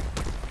 Okay.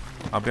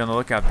 I'll be on the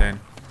lookout then.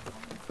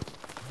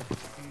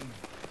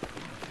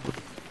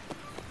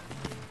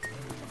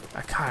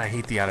 God, I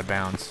hate the out of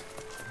bounds.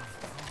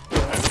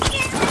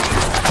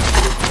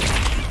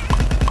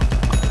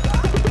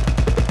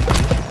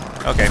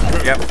 Okay,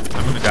 yep,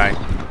 I'm gonna die.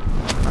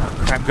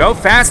 Oh, crap, go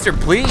faster,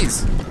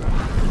 please!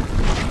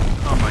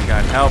 Oh my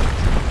god, help.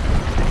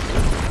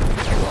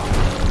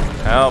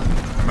 Help,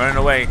 I'm running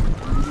away.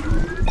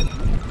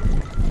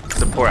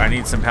 Support, I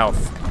need some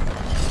health.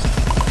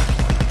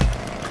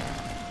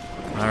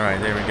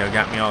 Alright, there we go,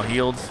 got me all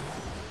healed.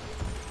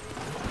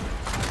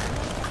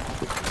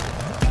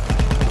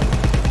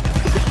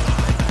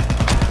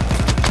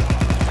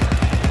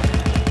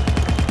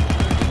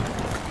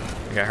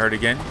 I got hurt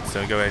again,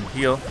 so go ahead and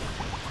heal.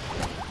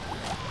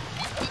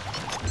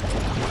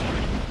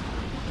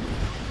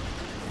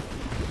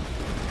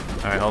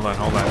 Alright, hold on,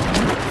 hold on.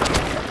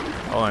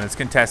 Hold on, it's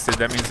contested.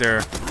 That means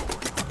they're...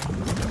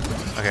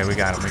 Okay, we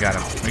got him, we got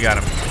him, we got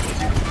him.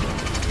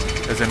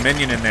 There's a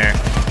minion in there.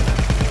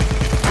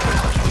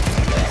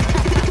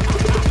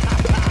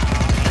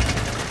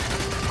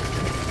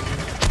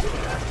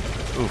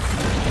 Oof.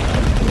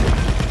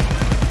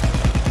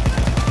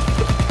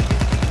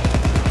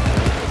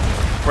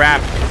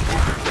 Crap.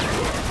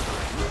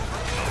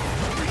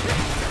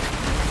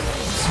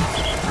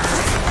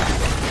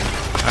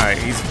 Alright,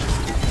 he's...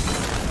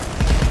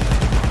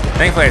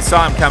 Thankfully I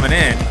saw him coming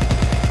in.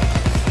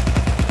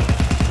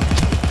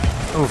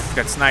 Oof,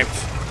 got sniped.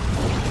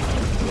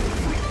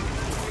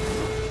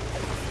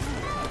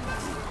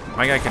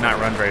 My guy cannot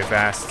run very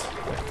fast.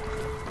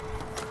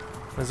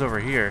 What's over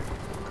here?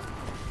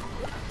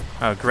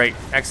 Oh, great.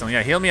 Excellent.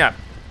 Yeah, heal me up.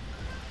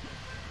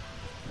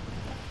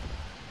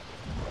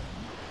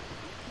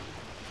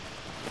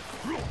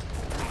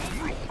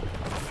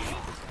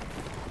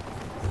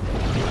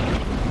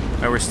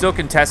 All right, we're still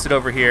contested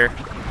over here.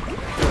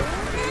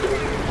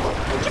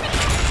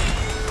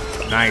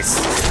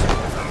 Nice.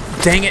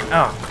 Dang it.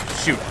 Oh,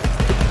 shoot.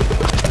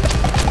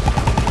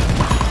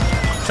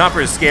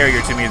 Chomper is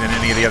scarier to me than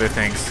any of the other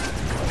things.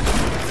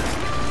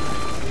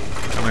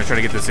 I'm gonna try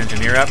to get this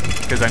engineer up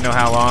because I know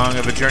how long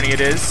of a journey it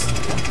is.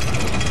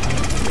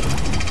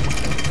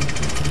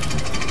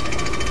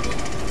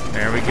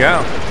 There we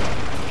go.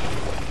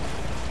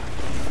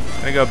 I'm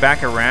gonna go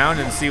back around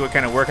and see what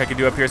kind of work I can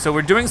do up here. So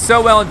we're doing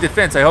so well in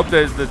defense. I hope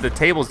the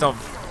tables don't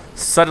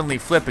suddenly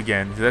flip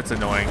again. That's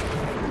annoying.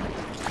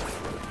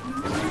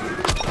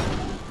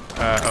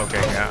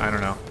 Okay, yeah, I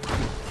don't know.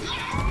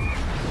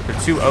 There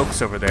are 2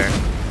 oaks over there.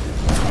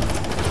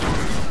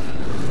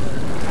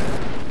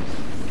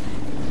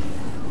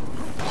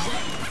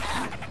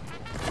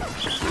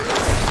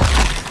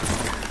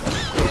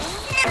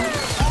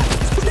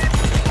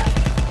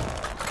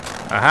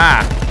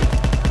 Aha!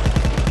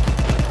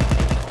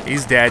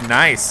 He's dead.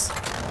 Nice.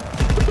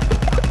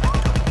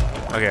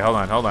 Okay, hold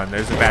on, hold on.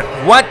 There's a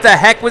bad... What the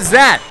heck was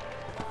that?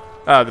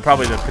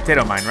 Probably the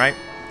potato mine, right?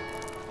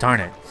 Darn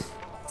it.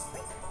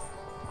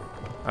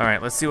 All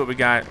right, let's see what we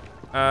got.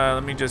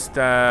 Let me just...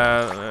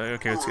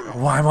 okay, let's get...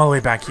 Oh, I'm all the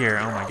way back here.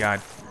 Oh, my God.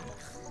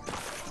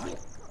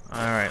 All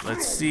right,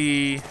 let's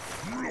see.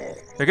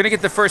 They're going to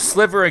get the first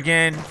sliver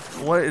again.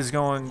 What is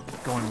going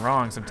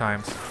wrong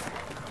sometimes?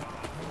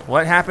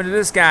 What happened to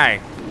this guy?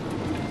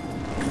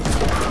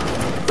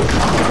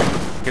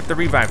 Get the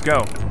revive,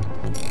 go.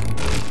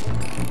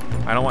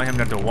 I don't want him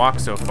to have to walk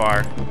so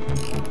far.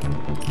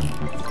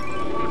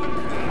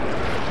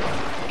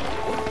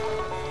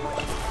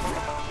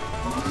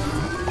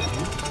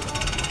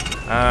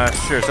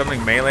 Sure,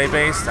 something melee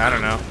based? I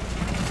don't know.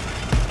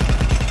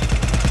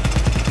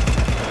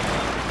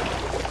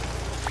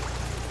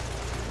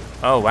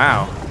 Oh,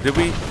 wow. Did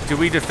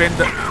we defend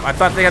the... I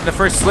thought they had the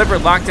first sliver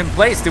locked in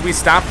place. Did we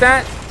stop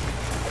that?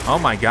 Oh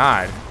my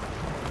God.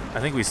 I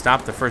think we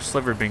stopped the first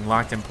sliver being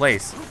locked in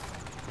place.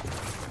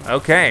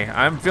 Okay,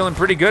 I'm feeling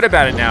pretty good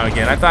about it now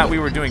again. I thought we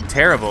were doing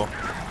terrible.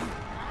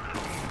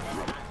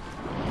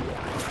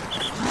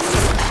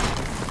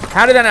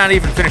 How did that not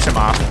even finish him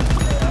off?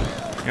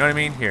 You know what I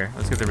mean? Here,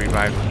 let's get the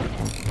revive.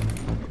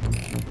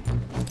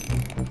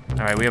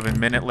 All right, we have a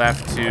minute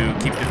left to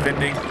keep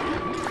defending.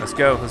 Let's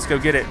go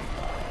get it.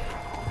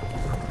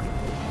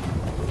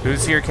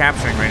 Who's here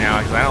capturing right now?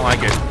 Because I don't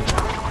like it.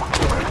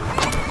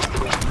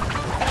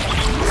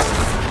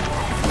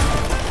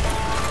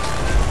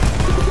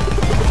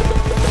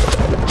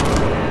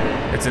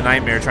 It's a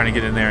nightmare trying to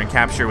get in there and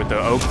capture with the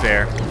oak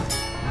there.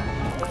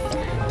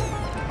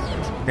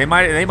 They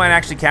might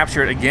actually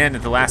capture it again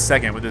at the last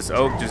second with this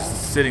oak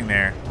just sitting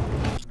there.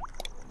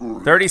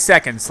 30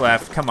 seconds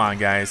left. Come on,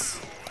 guys.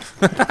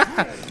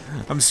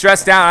 I'm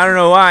stressed out. I don't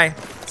know why.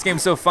 This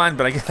game's so fun,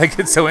 but I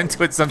get so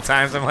into it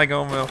sometimes. I'm like,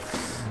 oh no.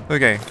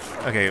 Okay,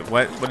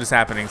 what is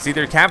happening? See,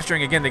 they're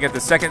capturing again. They get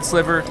the second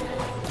sliver.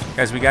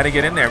 Guys, we got to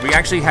get in there. We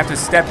actually have to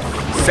set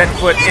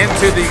foot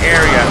into the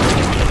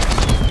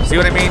area. See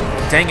what I mean?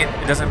 Dang it,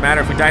 it doesn't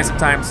matter if we die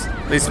sometimes.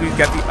 At least we've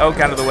got the oak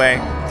out of the way.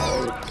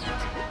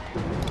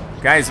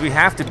 Guys, we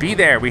have to be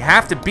there. We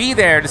have to be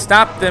there to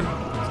stop them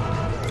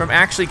from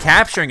actually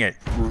capturing it.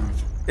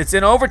 It's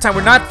in overtime.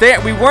 We're not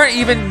there. We weren't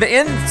even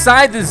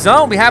inside the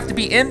zone. We have to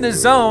be in the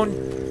zone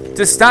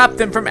to stop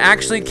them from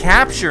actually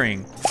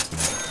capturing.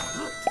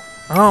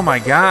 Oh my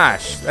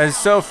gosh, that is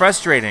so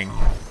frustrating.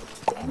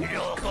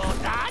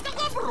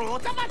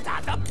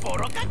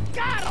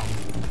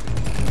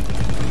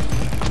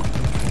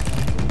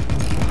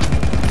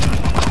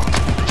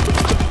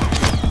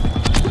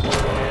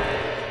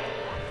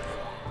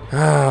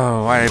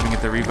 Oh, why did I even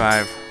get the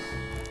revive?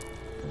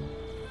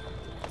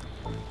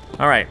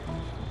 All right.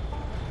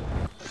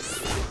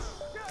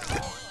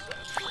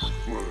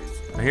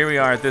 Well, here we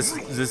are at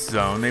this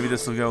zone. Maybe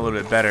this will go a little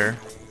bit better.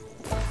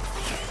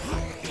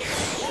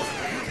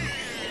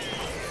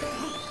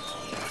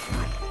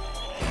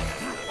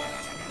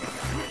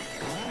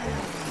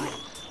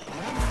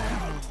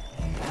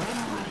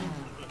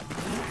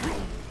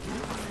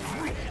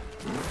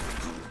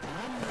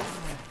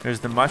 There's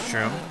the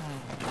mushroom.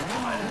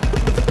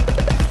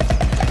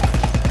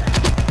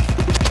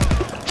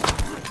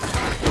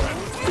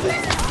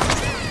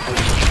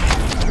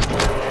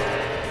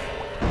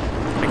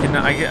 And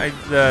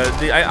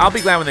I'll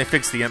be glad when they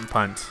fix the imp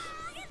punt.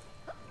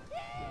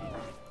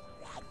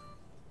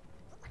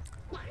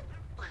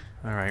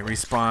 All right,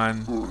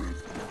 respawn.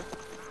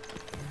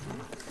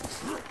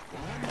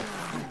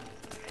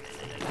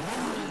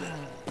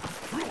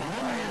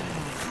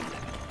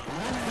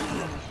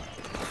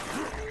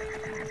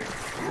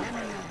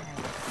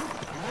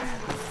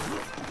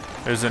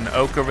 There's an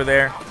oak over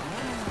there.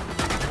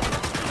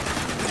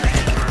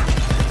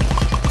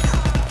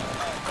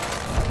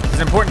 It's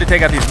important to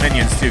take out these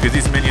minions too, because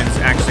these minions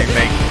actually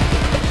make.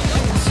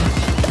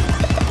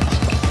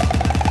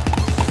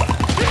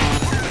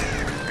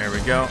 There we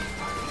go.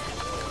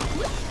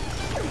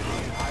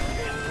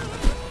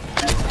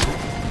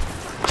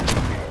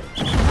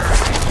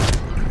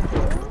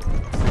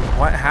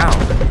 What? How?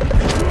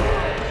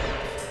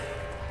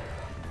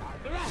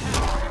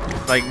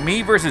 Like,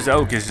 me versus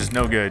Oak is just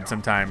no good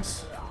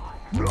sometimes.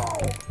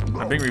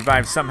 I'm being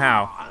revived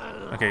somehow.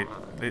 Okay,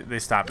 they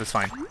stopped. That's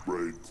fine.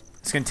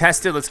 It's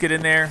contested. Let's get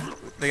in there.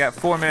 They got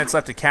 4 minutes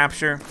left to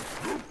capture.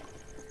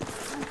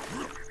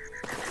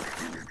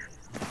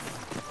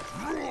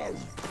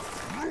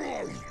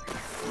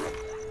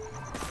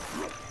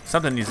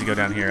 Something needs to go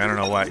down here. I don't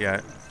know what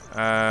yet.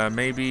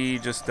 Maybe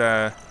just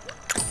I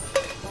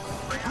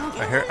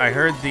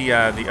heard the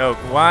oak.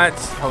 What?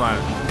 Hold on.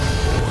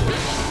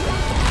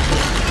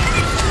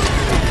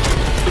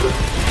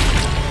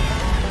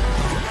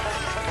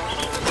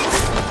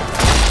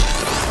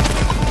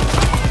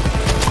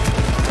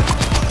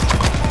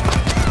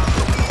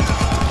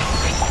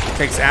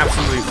 Takes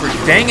absolutely free.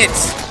 Dang it!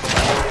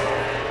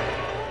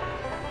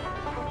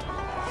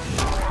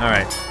 All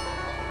right.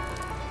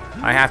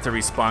 I have to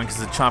respawn because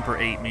the chomper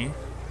ate me.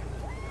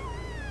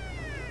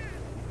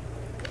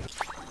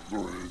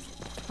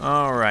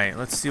 All right,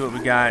 let's see what we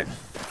got.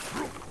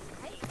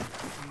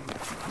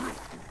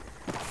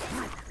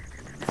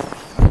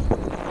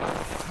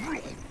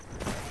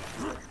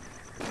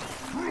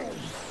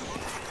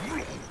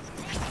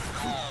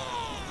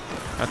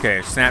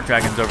 Okay,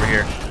 Snapdragon's over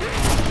here.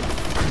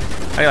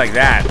 How do you like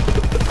that?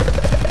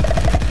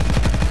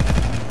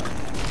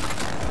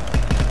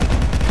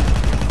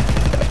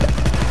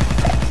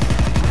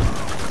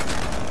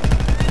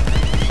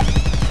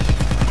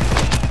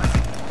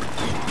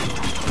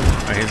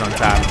 Oh, he's on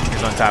top.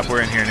 He's on top.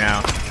 We're in here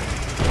now.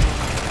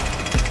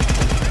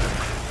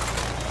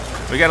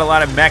 We got a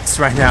lot of mechs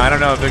right now. I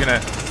don't know if they're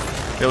gonna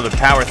be able to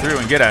power through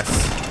and get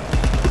us.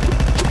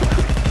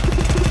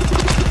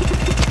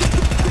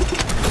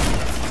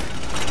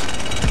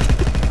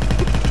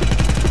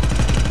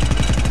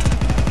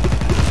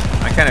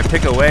 Kind of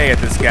pick away at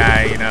this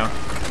guy, you know.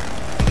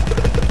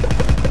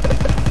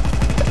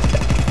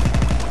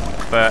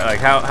 But like,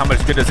 how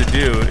much good does it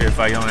do if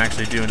I don't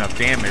actually do enough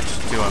damage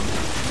to him?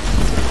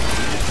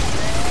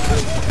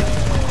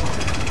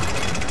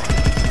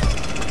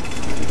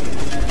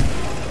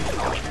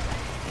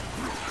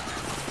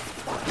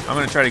 I'm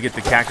gonna try to get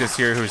the cactus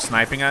here who's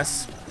sniping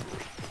us.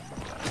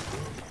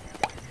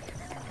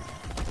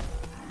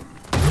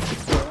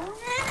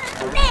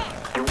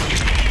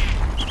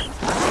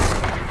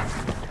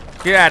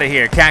 Get out of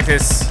here,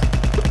 cactus.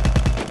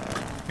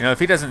 You know, if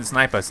he doesn't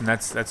snipe us, then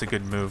that's a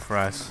good move for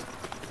us.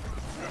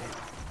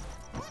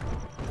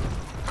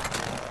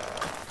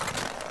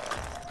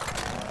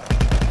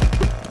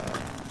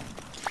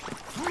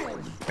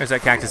 There's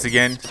that cactus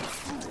again. I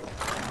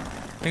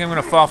think I'm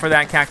gonna fall for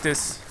that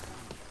cactus.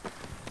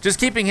 Just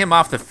keeping him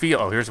off the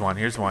field. Oh, here's one,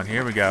 here's one.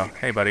 Here we go.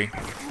 Hey, buddy.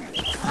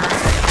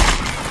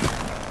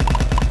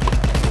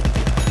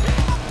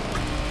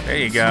 There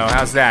you go.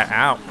 How's that?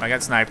 Ow, I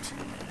got sniped.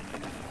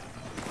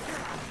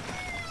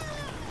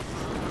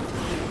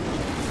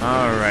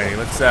 Alrighty,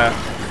 let's ouch.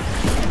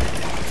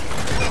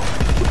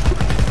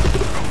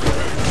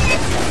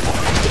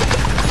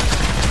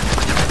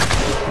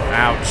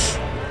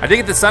 I did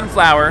get the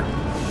sunflower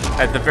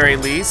at the very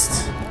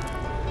least.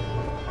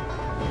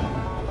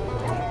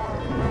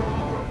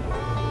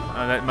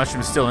 Oh, that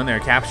mushroom's still in there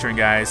capturing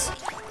guys.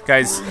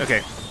 Guys,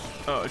 okay.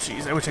 Oh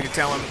jeez, I wish I could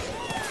tell him.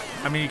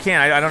 I mean, you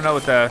can't. I don't know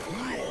what the.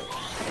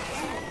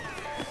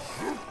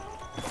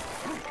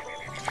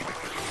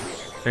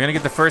 They're gonna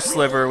get the first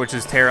sliver, which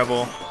is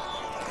terrible.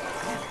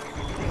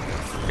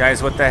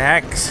 Guys, what the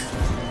heck?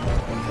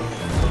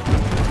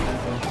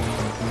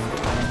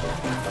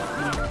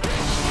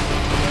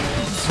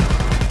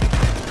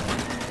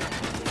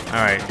 All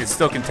right, it's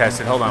still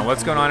contested. Hold on,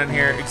 what's going on in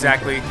here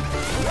exactly?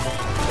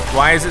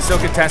 Why is it so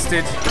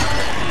contested?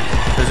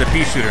 There's a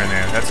pea shooter in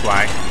there, that's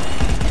why.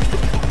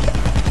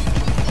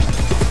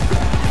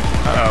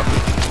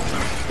 Uh-oh.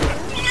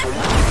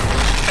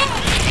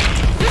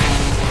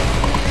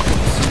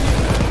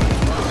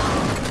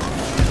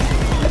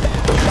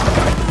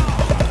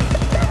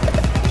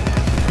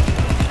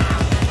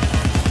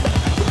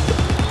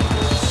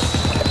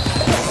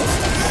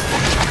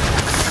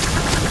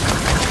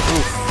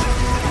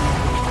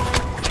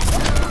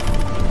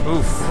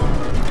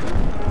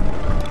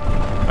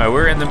 Alright,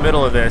 we're in the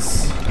middle of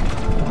this.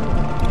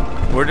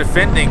 We're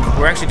defending.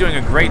 We're actually doing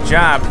a great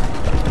job.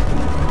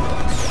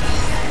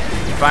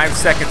 5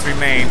 seconds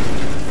remain.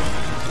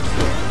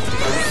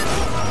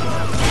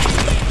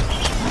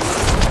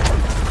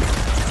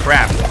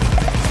 crap.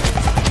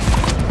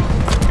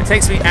 It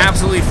takes me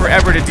absolutely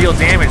forever to deal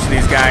damage to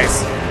these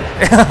guys.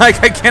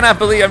 Like, I cannot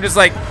believe I'm just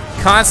like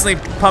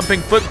constantly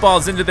pumping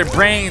footballs into their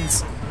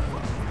brains.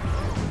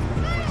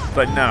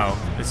 But no,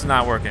 it's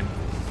not working.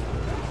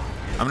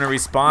 I'm gonna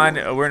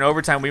respawn. We're in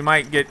overtime. We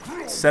might get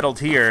settled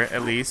here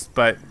at least,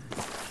 but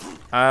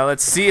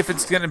let's see if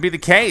it's gonna be the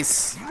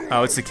case.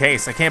 Oh, it's the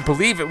case. I can't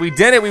believe it. We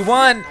did it. We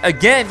won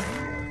again.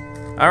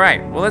 All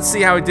right. Well, let's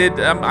see how we did.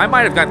 I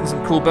might have gotten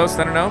some cool boasts.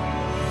 I don't know.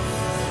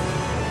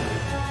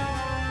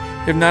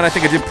 If not, I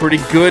think I did pretty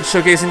good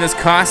showcasing this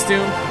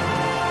costume.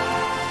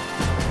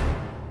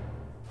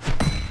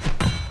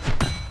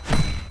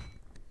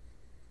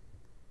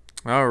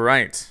 All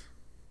right.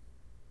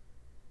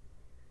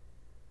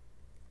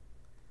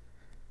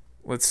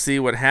 Let's see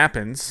what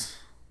happens.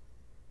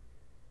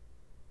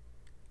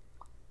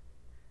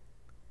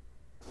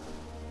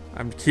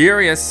 I'm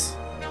curious.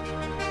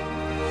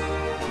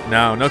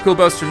 No, no cool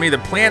boast for me. The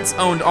plants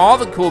owned all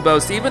the cool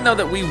boasts, even though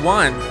that we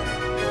won.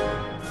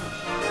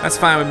 That's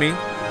fine with me.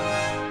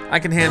 I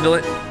can handle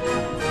it.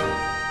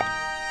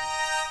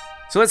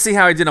 So let's see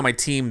how I did on my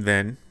team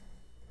then.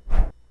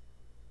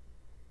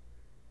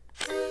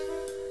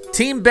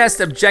 Team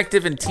best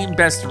objective and team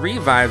best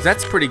revives.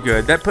 That's pretty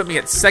good. That put me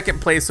at 2nd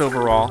place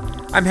overall.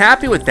 I'm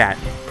happy with that.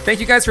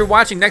 Thank you guys for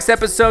watching. Next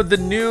episode, the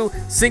new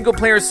single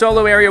player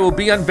solo area will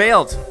be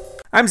unveiled.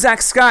 I'm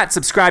Zack Scott.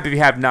 Subscribe if you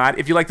have not.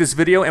 If you like this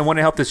video and want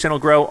to help this channel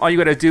grow, all you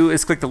gotta do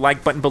is click the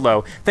like button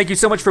below. Thank you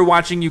so much for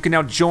watching. You can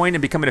now join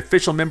and become an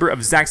official member of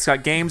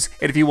ZackScottGames.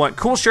 And if you want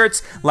cool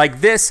shirts like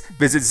this,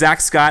 visit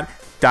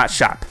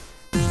ZackScott.shop.